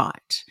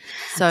 Right.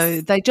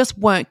 So they just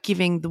weren't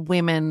giving the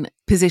women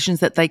positions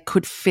that they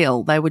could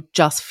fill. They were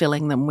just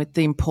filling them with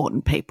the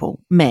important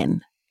people,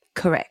 men.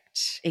 Correct.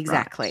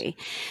 Exactly.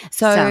 Right.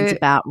 So sounds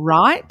about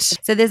right.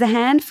 So there's a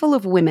handful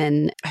of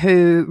women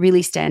who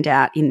really stand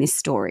out in this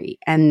story,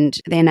 and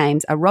their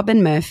names are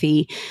Robin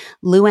Murphy,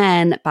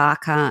 Luann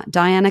Barker,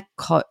 Diana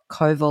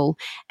Koval,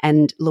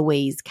 and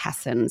Louise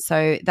Casson.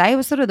 So they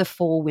were sort of the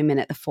four women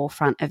at the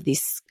forefront of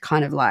this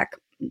kind of like,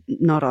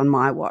 not on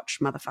my watch,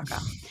 motherfucker.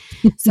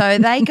 So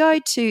they go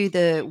to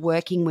the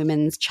Working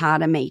Women's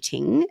Charter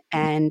meeting,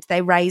 and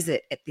they raise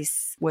it at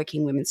this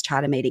Working Women's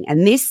Charter meeting.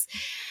 And this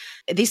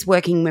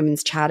Working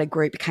Women's Charter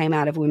group came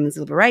out of women's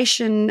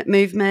liberation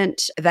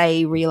movement.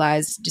 They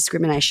realised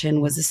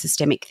discrimination was a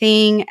systemic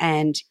thing,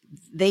 and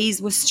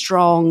these were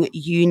strong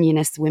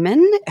unionist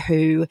women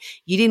who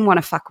you didn't want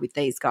to fuck with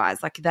these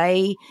guys. Like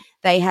they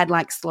had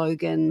like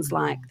slogans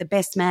like the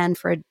best man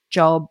for a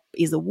job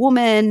is a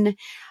woman.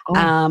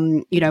 A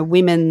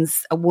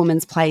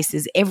woman's place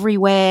is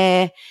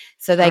everywhere.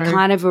 So they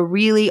kind of were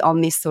really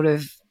on this sort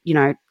of, you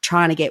know,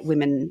 trying to get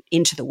women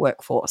into the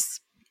workforce.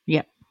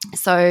 Yeah.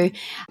 So,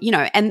 you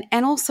know, and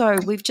also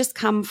we've just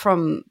come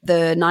from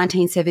the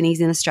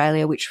 1970s in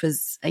Australia, which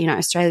was, you know,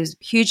 Australia was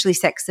hugely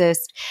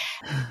sexist.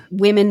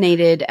 Women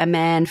needed a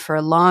man for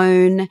a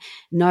loan.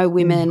 No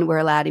women were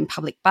allowed in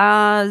public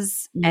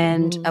bars,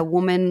 and a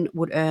woman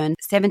would earn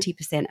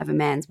 70% of a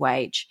man's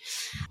wage.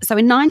 So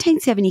in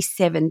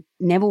 1977,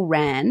 Neville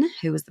Wran,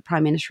 who was the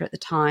Prime Minister at the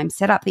time,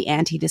 set up the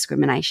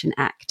Anti-Discrimination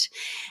Act.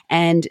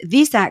 And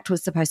this act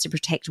was supposed to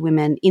protect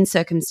women in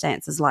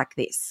circumstances like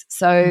this.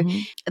 So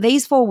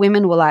these four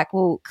women were like,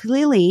 well,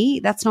 clearly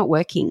that's not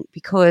working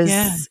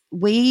because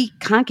we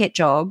can't get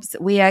jobs.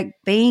 We are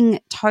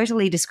being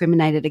totally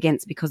discriminated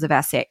against because of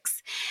our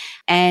sex.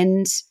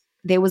 And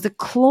there was a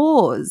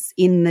clause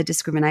in the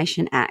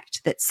Discrimination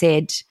Act that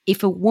said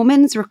if a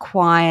woman's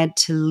required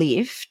to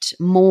lift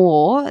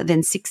more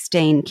than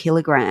 16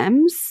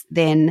 kilograms,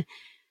 then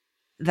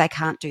they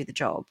can't do the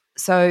job.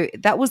 So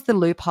that was the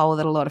loophole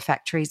that a lot of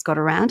factories got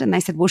around, and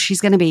they said, well,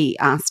 she's going to be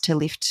asked to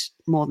lift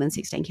more than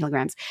 16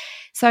 kilograms.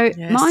 So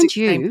mind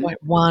you,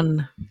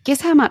 16.1.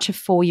 Guess how much a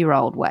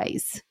 4-year-old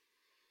weighs?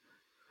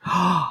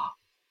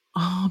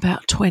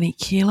 About 20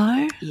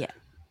 kilo.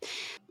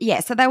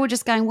 Yeah, so they were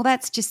just going, well,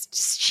 that's just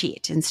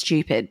shit and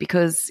stupid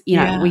because, you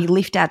know, we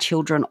lift our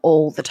children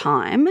all the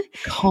time.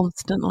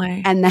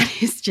 Constantly. And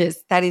that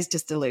is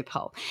just a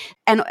loophole.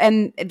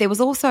 And there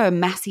was also a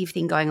massive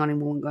thing going on in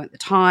Wollongong at the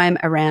time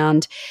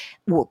around,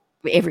 well,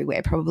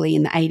 everywhere probably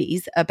in the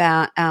 80s,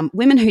 about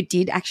women who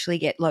did actually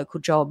get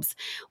local jobs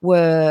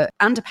were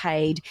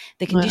underpaid,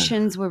 the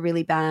conditions were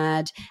really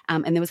bad,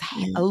 and there was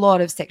a lot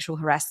of sexual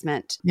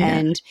harassment.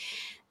 And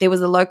there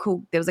was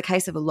a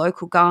case of a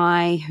local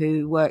guy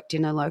who worked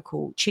in a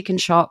local chicken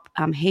shop.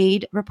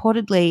 He'd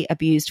reportedly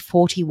abused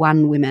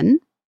 41 women.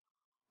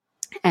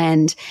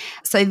 And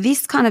so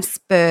this kind of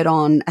spurred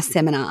on a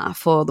seminar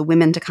for the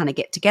women to kind of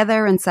get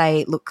together and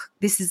say, look,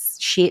 this is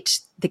shit.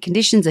 The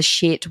conditions are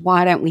shit.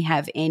 Why don't we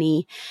have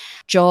any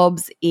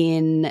jobs?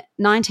 In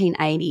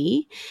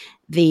 1980,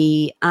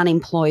 the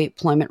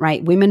unemployment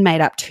rate, women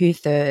made up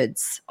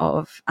 2/3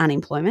 of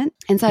unemployment.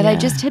 And so they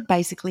just had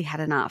basically had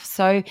enough.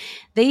 So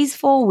these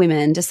four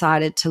women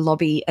decided to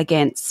lobby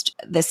against,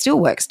 their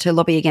Steelworks, to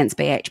lobby against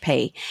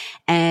BHP.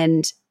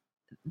 And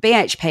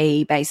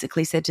BHP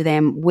basically said to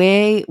them,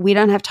 we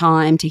don't have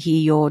time to hear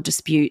your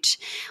dispute.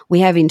 We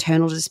have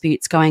internal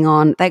disputes going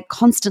on. They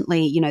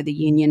constantly, you know, the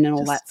union and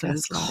all that, so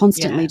there's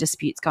constantly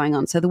disputes going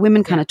on. So the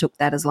women kind of took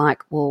that as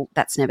like, well,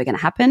 that's never going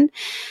to happen.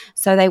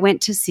 So they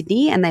went to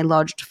Sydney and they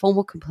lodged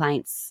formal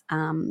complaints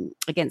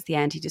against the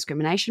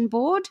Anti-Discrimination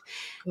Board.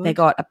 Good. They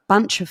got a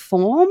bunch of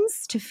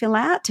forms to fill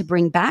out to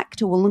bring back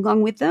to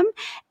Wollongong with them,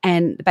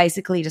 and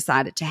basically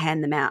decided to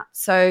hand them out.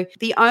 So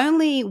the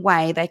only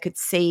way they could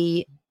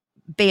see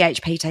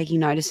BHP taking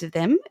notice of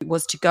them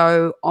was to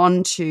go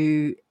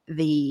onto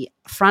the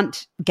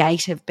front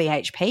gate of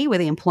BHP where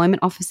the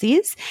employment office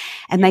is,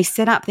 and they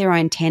set up their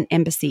own tent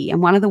embassy.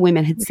 And one of the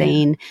women had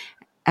seen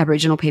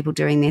Aboriginal people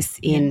doing this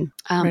in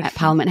at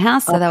Parliament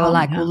House, so they were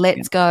like, well,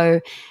 let's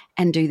go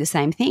and do the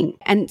same thing.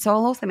 And so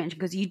I'll also mention,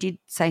 because you did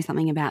say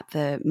something about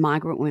the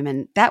migrant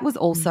women, that was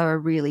also a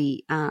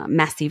really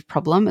massive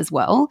problem as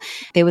well.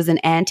 There was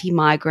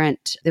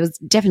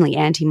definitely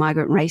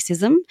anti-migrant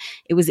racism.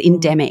 It was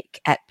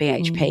endemic at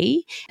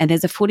BHP. And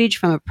there's a footage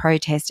from a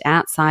protest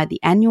outside the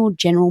annual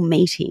general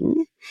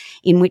meeting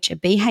in which a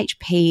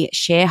BHP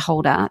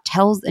shareholder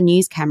tells a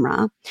news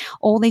camera,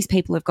 all these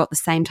people have got the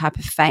same type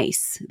of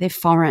face. They're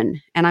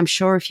foreign. And I'm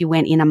sure if you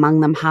went in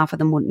among them, half of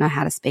them wouldn't know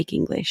how to speak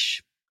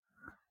English.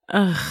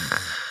 Ugh.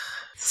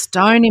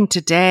 Stone him to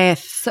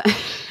death.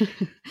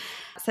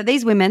 So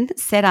these women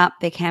set up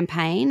their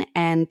campaign,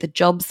 and the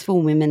Jobs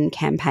for Women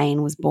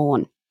campaign was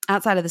born.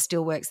 Outside of the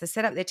steelworks, they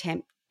set up their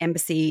temp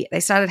embassy. They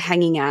started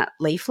hanging out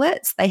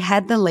leaflets. They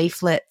had the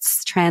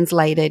leaflets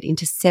translated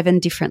into 7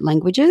 different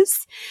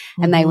languages,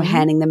 and they were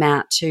handing them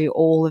out to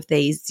all of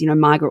these, you know,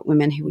 migrant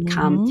women who would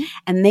come.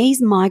 And these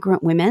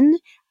migrant women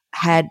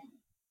had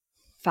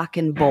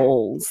fucking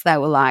balls. They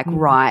were like,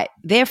 right,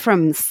 they're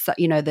from,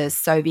 you know, the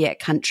Soviet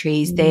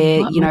countries. They're,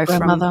 you know,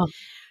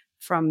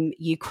 from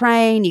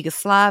Ukraine,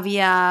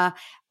 Yugoslavia,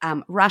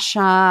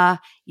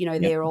 Russia. You know,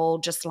 they're all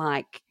just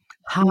like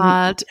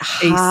hard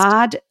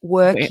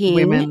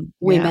working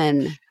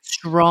women.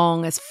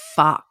 Strong as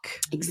fuck.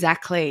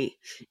 Exactly.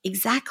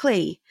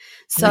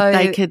 So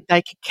they could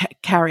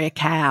carry a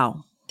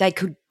cow. They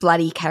could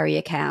bloody carry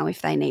a cow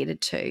if they needed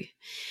to.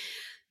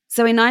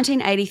 So in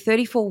 1980,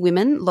 34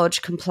 women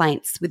lodged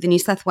complaints with the New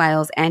South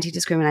Wales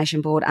Anti-Discrimination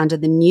Board under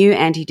the new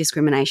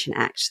Anti-Discrimination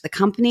Act. The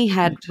company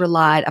had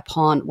relied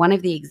upon one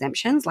of the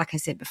exemptions, like I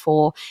said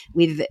before,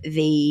 with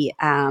the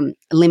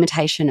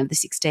limitation of the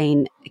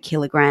 16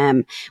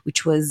 kilogram,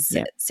 which was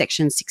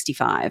Section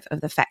 65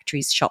 of the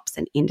Factories, Shops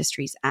and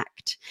Industries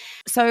Act.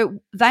 So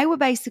they were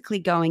basically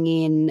going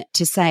in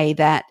to say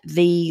that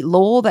the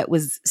law that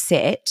was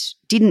set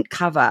wasn't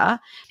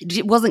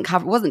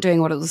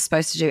doing what it was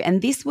supposed to do.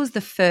 And this was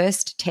the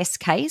first test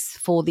case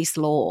for this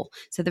law.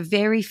 So the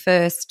very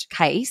first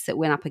case that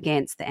went up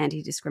against the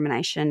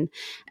Anti-Discrimination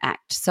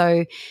Act.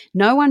 So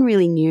no one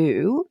really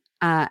knew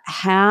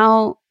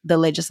how the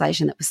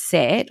legislation that was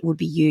set would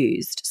be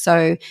used.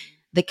 So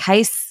the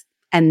case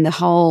and the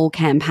whole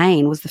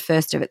campaign was the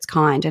first of its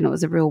kind, and it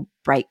was a real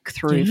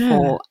breakthrough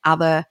for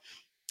other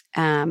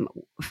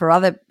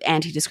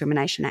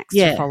anti-discrimination acts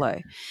to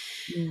follow.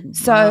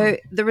 So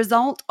the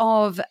result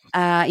of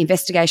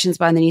investigations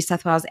by the New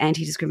South Wales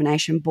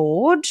Anti-Discrimination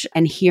Board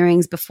and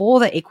hearings before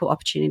the Equal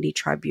Opportunity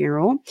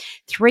Tribunal,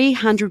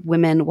 300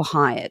 women were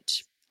hired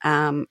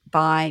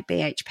by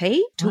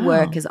BHP to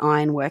work as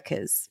iron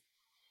workers.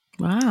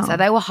 Wow. So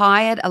they were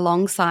hired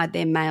alongside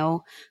their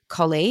male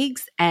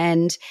colleagues,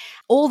 and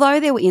although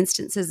there were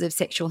instances of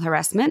sexual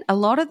harassment, a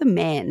lot of the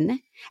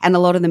men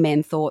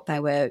thought they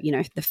were, you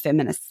know,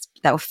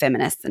 they were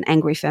feminists and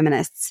angry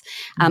feminists.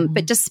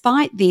 But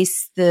despite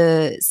this,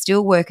 the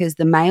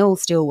male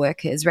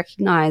steelworkers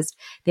recognised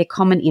their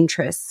common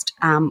interest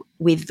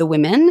with the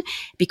women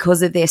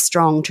because of their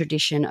strong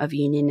tradition of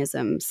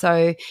unionism.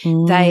 So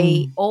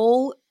they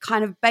all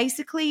kind of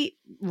basically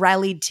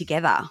rallied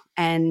together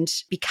and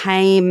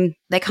became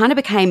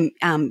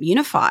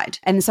unified.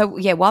 And so,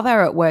 while they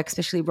were at work,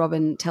 especially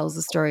Robin tells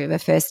the story of her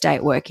first day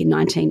at work in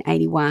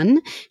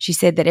 1981, she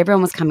said that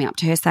everyone was coming up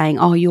to her saying,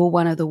 oh, you're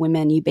one of the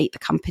women, you beat the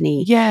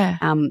company. Yeah.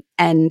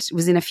 And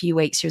within a few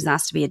weeks, she was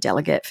asked to be a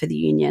delegate for the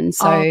union.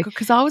 So,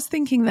 because I was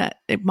thinking that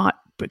it might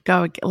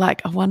go,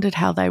 like, I wondered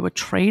how they were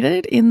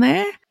treated in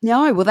there.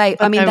 No,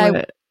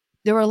 well,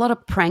 there were a lot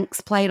of pranks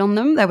played on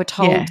them. They were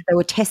told they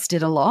were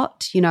tested a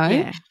lot, you know.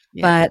 Yeah.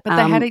 But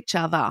they had each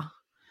other.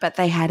 But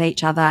they had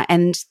each other,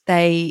 and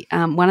they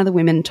one of the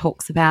women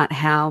talks about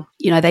how,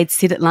 you know, they'd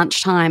sit at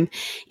lunchtime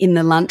in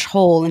the lunch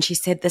hall, and she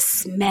said the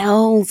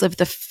smells of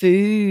the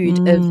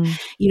food of,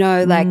 you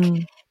know, like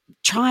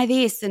try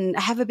this and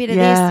have a bit of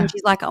this, and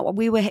she's like, oh,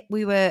 we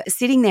were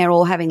sitting there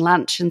all having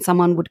lunch, and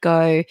someone would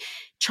go,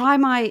 try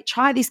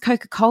this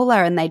Coca-Cola,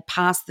 and they'd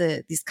pass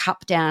this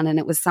cup down, and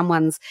it was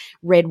someone's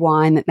red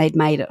wine that they'd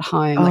made at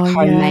home,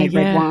 homemade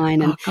red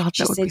wine. And God,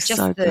 she said just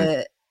so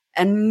good.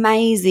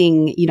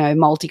 amazing,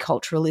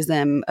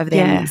 multiculturalism of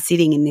them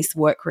sitting in this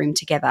workroom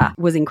together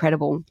was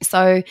incredible.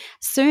 So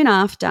soon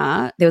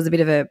after, there was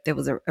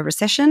a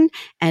recession,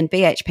 and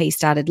BHP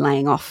started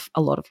laying off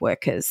a lot of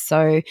workers.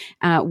 So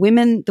the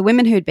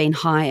women who'd been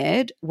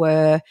hired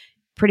were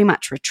pretty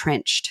much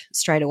retrenched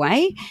straight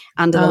away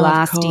under the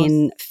last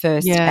in,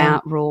 first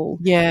out rule,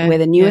 where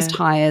the newest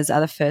hires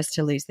are the first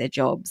to lose their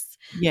jobs.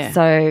 Yeah.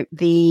 So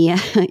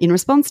in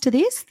response to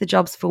this, the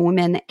Jobs for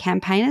Women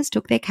campaigners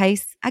took their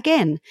case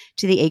again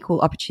to the Equal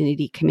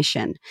Opportunity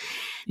Commission.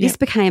 This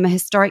became a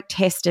historic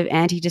test of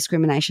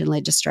anti-discrimination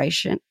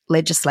legislation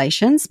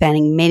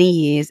spanning many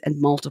years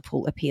and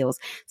multiple appeals.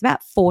 It's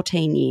about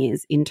 14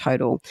 years in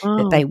total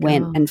that they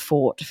went and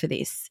fought for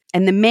this.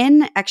 And the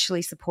men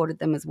actually supported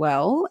them as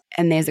well.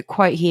 And there's a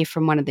quote here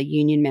from one of the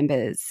union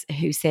members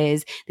who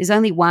says, "There's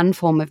only one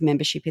form of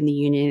membership in the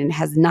union and it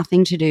has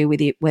nothing to do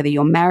with it, whether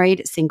you're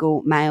married,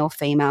 single, male,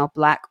 female,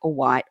 black or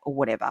white or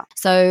whatever."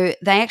 So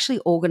they actually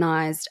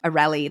organised a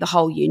rally. The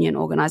whole union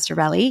organised a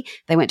rally.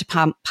 They went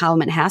to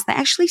Parliament House. They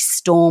actually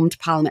stormed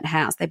Parliament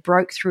House. They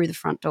broke through the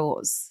front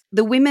doors.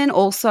 The women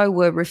also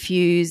were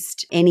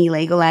refused any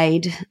legal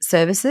aid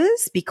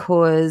services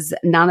because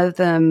none of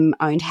them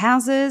owned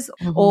houses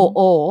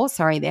or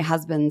their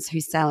husbands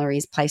whose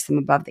salaries placed them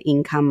above the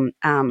income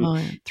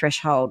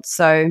threshold.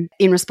 So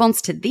in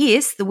response to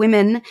this, the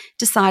women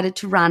decided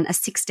to run a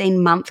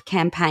 16-month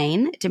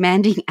campaign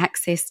demanding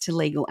access to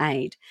legal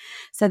aid.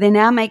 So they're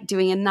now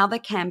doing another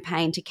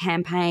campaign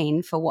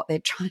for what they're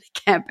trying to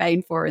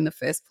campaign for in the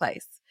first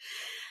place.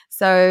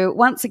 So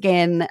once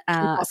again,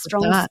 a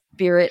strong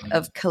spirit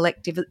of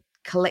collectivism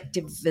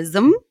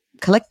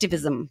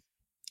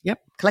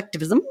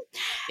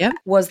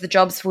was the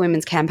Jobs for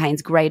Women's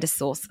campaign's greatest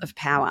source of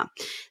power.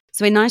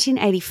 So in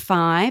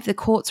 1985, the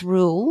courts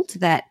ruled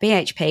that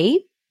BHP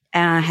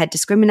had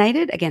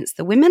discriminated against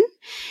the women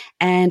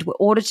and were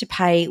ordered to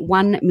pay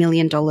 $1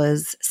 million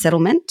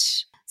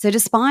settlement. So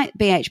despite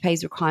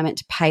BHP's requirement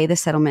to pay the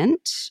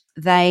settlement,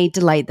 they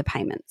delayed the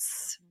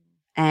payments.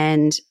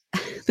 And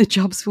the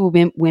Jobs for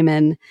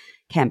Women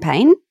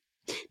campaign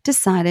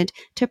decided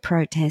to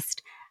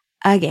protest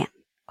again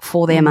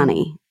for their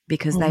money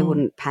because they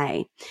wouldn't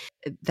pay.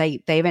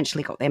 They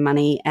eventually got their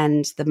money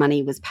and the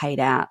money was paid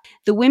out.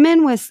 The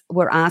women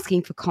were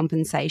asking for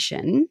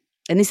compensation,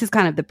 and this is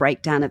kind of the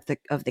breakdown of the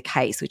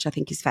case, which I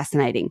think is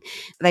fascinating.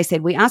 They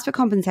said, "We asked for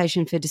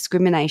compensation for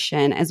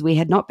discrimination as we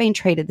had not been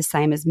treated the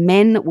same as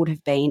men would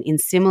have been in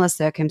similar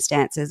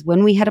circumstances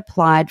when we had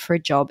applied for a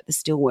job at the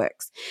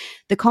Steelworks.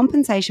 The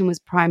compensation was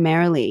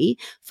primarily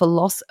for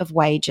loss of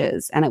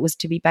wages, and it was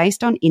to be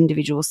based on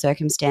individual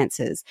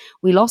circumstances.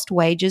 We lost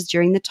wages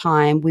during the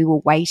time we were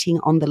waiting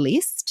on the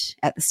list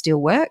at the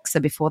Steelworks,"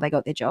 so before they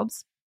got their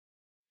jobs,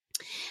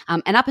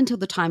 and up until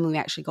the time when we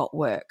actually got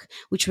work,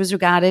 which was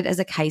regarded as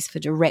a case for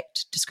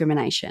direct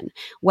discrimination.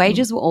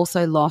 Wages were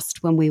also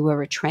lost when we were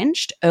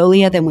retrenched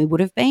earlier than we would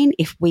have been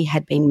if we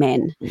had been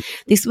men.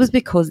 This was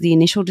because the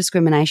initial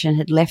discrimination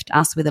had left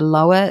us with a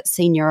lower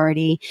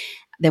seniority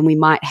than we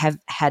might have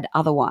had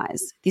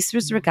otherwise. This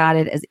was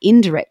regarded as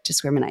indirect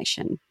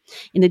discrimination.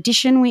 In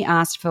addition, we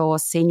asked for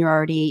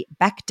seniority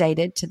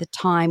backdated to the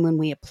time when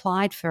we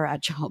applied for our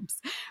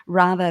jobs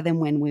rather than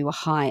when we were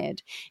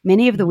hired.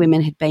 Many of the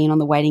women had been on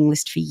the waiting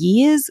list for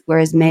years,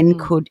 whereas men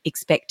could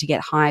expect to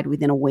get hired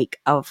within a week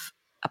of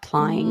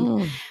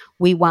applying.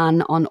 We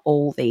won on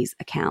all these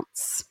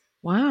accounts.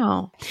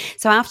 Wow.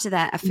 So after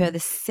that, a further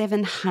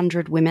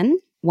 700 women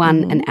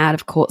won an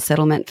out-of-court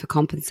settlement for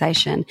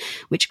compensation,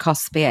 which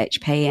costs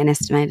BHP an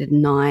estimated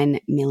 $9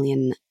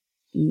 million.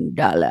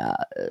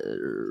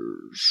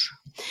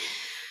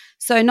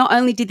 So not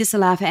only did this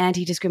allow for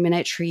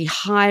anti-discriminatory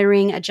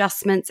hiring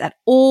adjustments at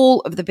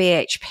all of the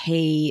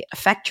BHP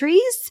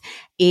factories,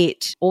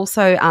 it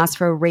also asked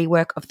for a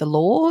rework of the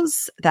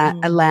laws that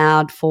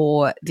allowed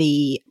for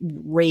the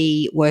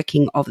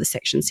reworking of the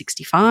Section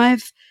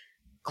 65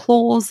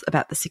 clause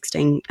about the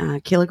 16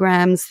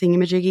 kilograms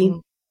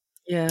thingamajiggy.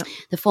 Yeah.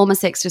 The former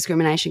Sex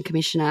Discrimination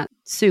Commissioner,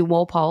 Sue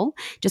Walpole,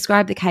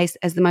 described the case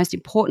as the most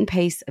important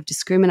piece of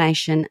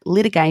discrimination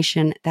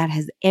litigation that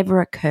has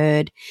ever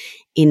occurred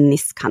in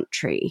this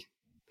country.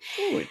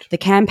 Good. The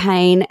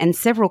campaign and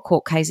several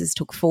court cases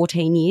took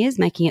 14 years,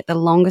 making it the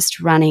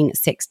longest-running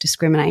sex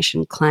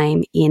discrimination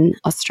claim in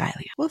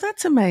Australia. Well,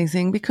 that's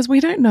amazing because we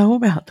don't know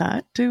about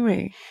that, do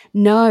we?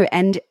 No,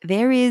 and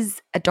there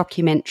is a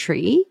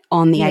documentary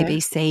on the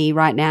ABC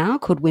right now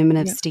called Women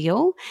of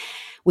Steel,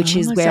 which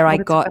is where I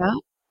got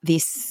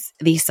this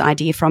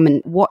idea from,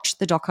 and watch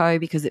the doco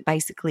because it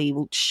basically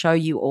will show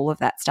you all of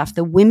that stuff.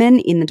 The women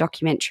in the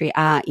documentary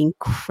are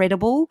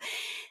incredible.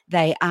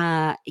 They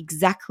are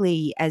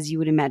exactly as you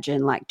would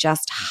imagine, like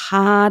just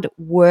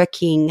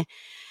hard-working,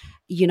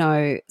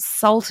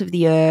 salt of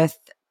the earth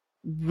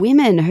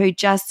women who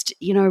just,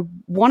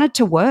 wanted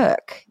to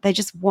work. They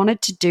just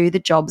wanted to do the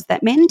jobs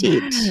that men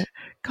did. Yeah.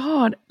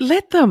 God,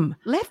 let them.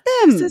 Let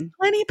them. There's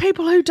plenty of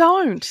people who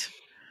don't.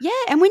 Yeah,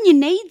 and when you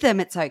need them,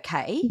 it's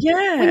okay.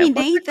 Yeah. When you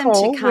What's need it them to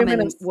called? come Women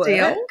and of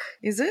Steel? work.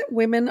 Is it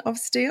Women of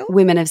Steel?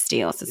 Women of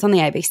Steel. So it's on the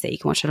ABC. You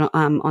can watch it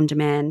on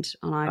demand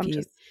on I'm iView.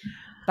 just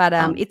But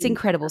it's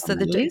incredible. So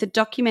the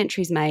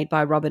documentary is made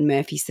by Robin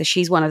Murphy. So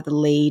she's one of the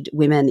lead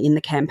women in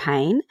the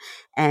campaign,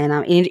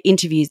 and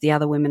interviews the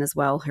other women as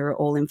well who are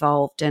all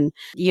involved. And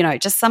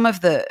just some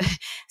of the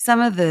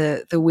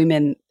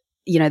women.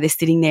 They're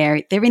sitting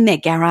there. They're in their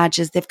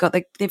garages. They've got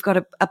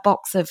a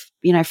box of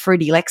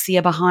Fruity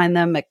Lexia behind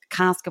them, a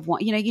cask of wine.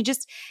 You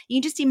just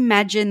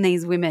imagine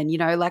these women,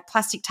 like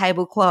plastic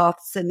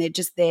tablecloths, and they're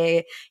just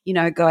there,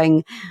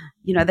 going.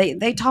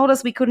 They told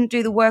us we couldn't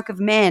do the work of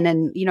men,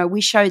 and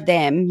we showed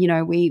them.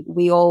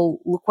 We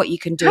all look what you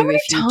can do. How many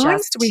if you times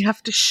just do we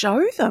have to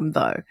show them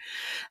though?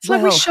 It's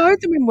like we showed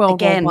them in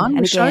World War One,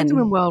 we showed them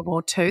in World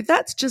War Two.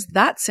 That's just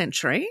that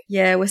century.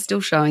 Yeah, we're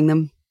still showing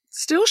them.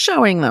 Still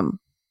showing them.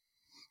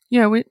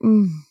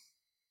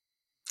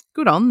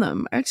 Good on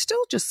them. It's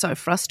still just so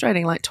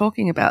frustrating, like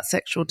talking about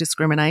sexual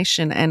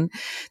discrimination and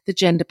the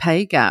gender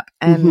pay gap,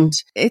 and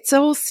it's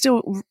all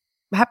still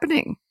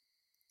happening.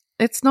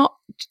 It's not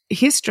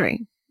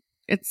history.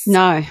 It's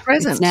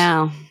present. It's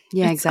now.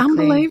 Yeah, it's exactly.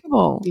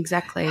 Unbelievable.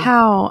 Exactly.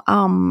 How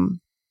I'm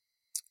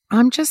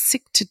just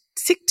sick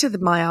to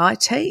my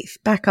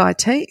back eye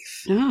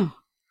teeth. Oh,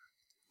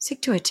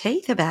 sick to her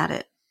teeth about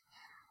it.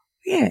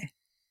 Yeah.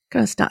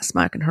 Going to start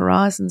smoking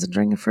Horizons and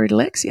drinking Fruity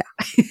Lexia.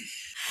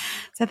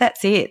 So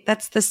that's it.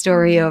 That's the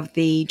story of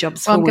the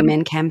Jobs for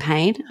Women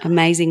campaign.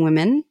 Amazing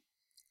women.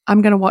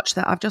 I'm going to watch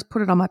that. I've just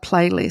put it on my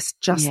playlist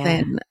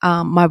then,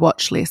 my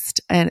watch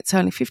list, and it's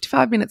only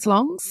 55 minutes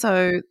long,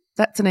 so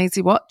that's an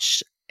easy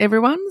watch,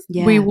 everyone.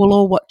 Yeah. We will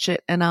all watch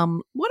it, and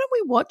why don't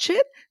we watch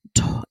it,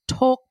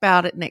 talk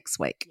about it next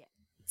week?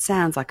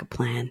 Sounds like a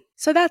plan.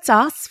 So that's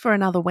us for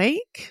another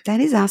week. That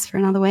is us for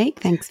another week.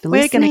 Thanks for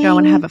listening. We're going to go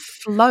and have a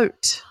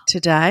float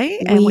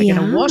today, and we're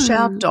going to wash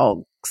our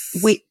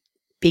dogs.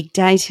 Big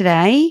day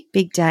today.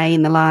 Big day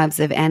in the lives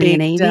of Annie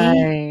and Evie.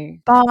 Day.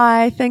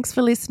 Bye. Thanks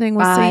for listening.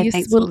 We'll see you.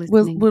 Thanks for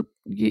listening.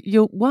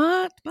 You'll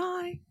what?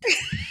 Bye.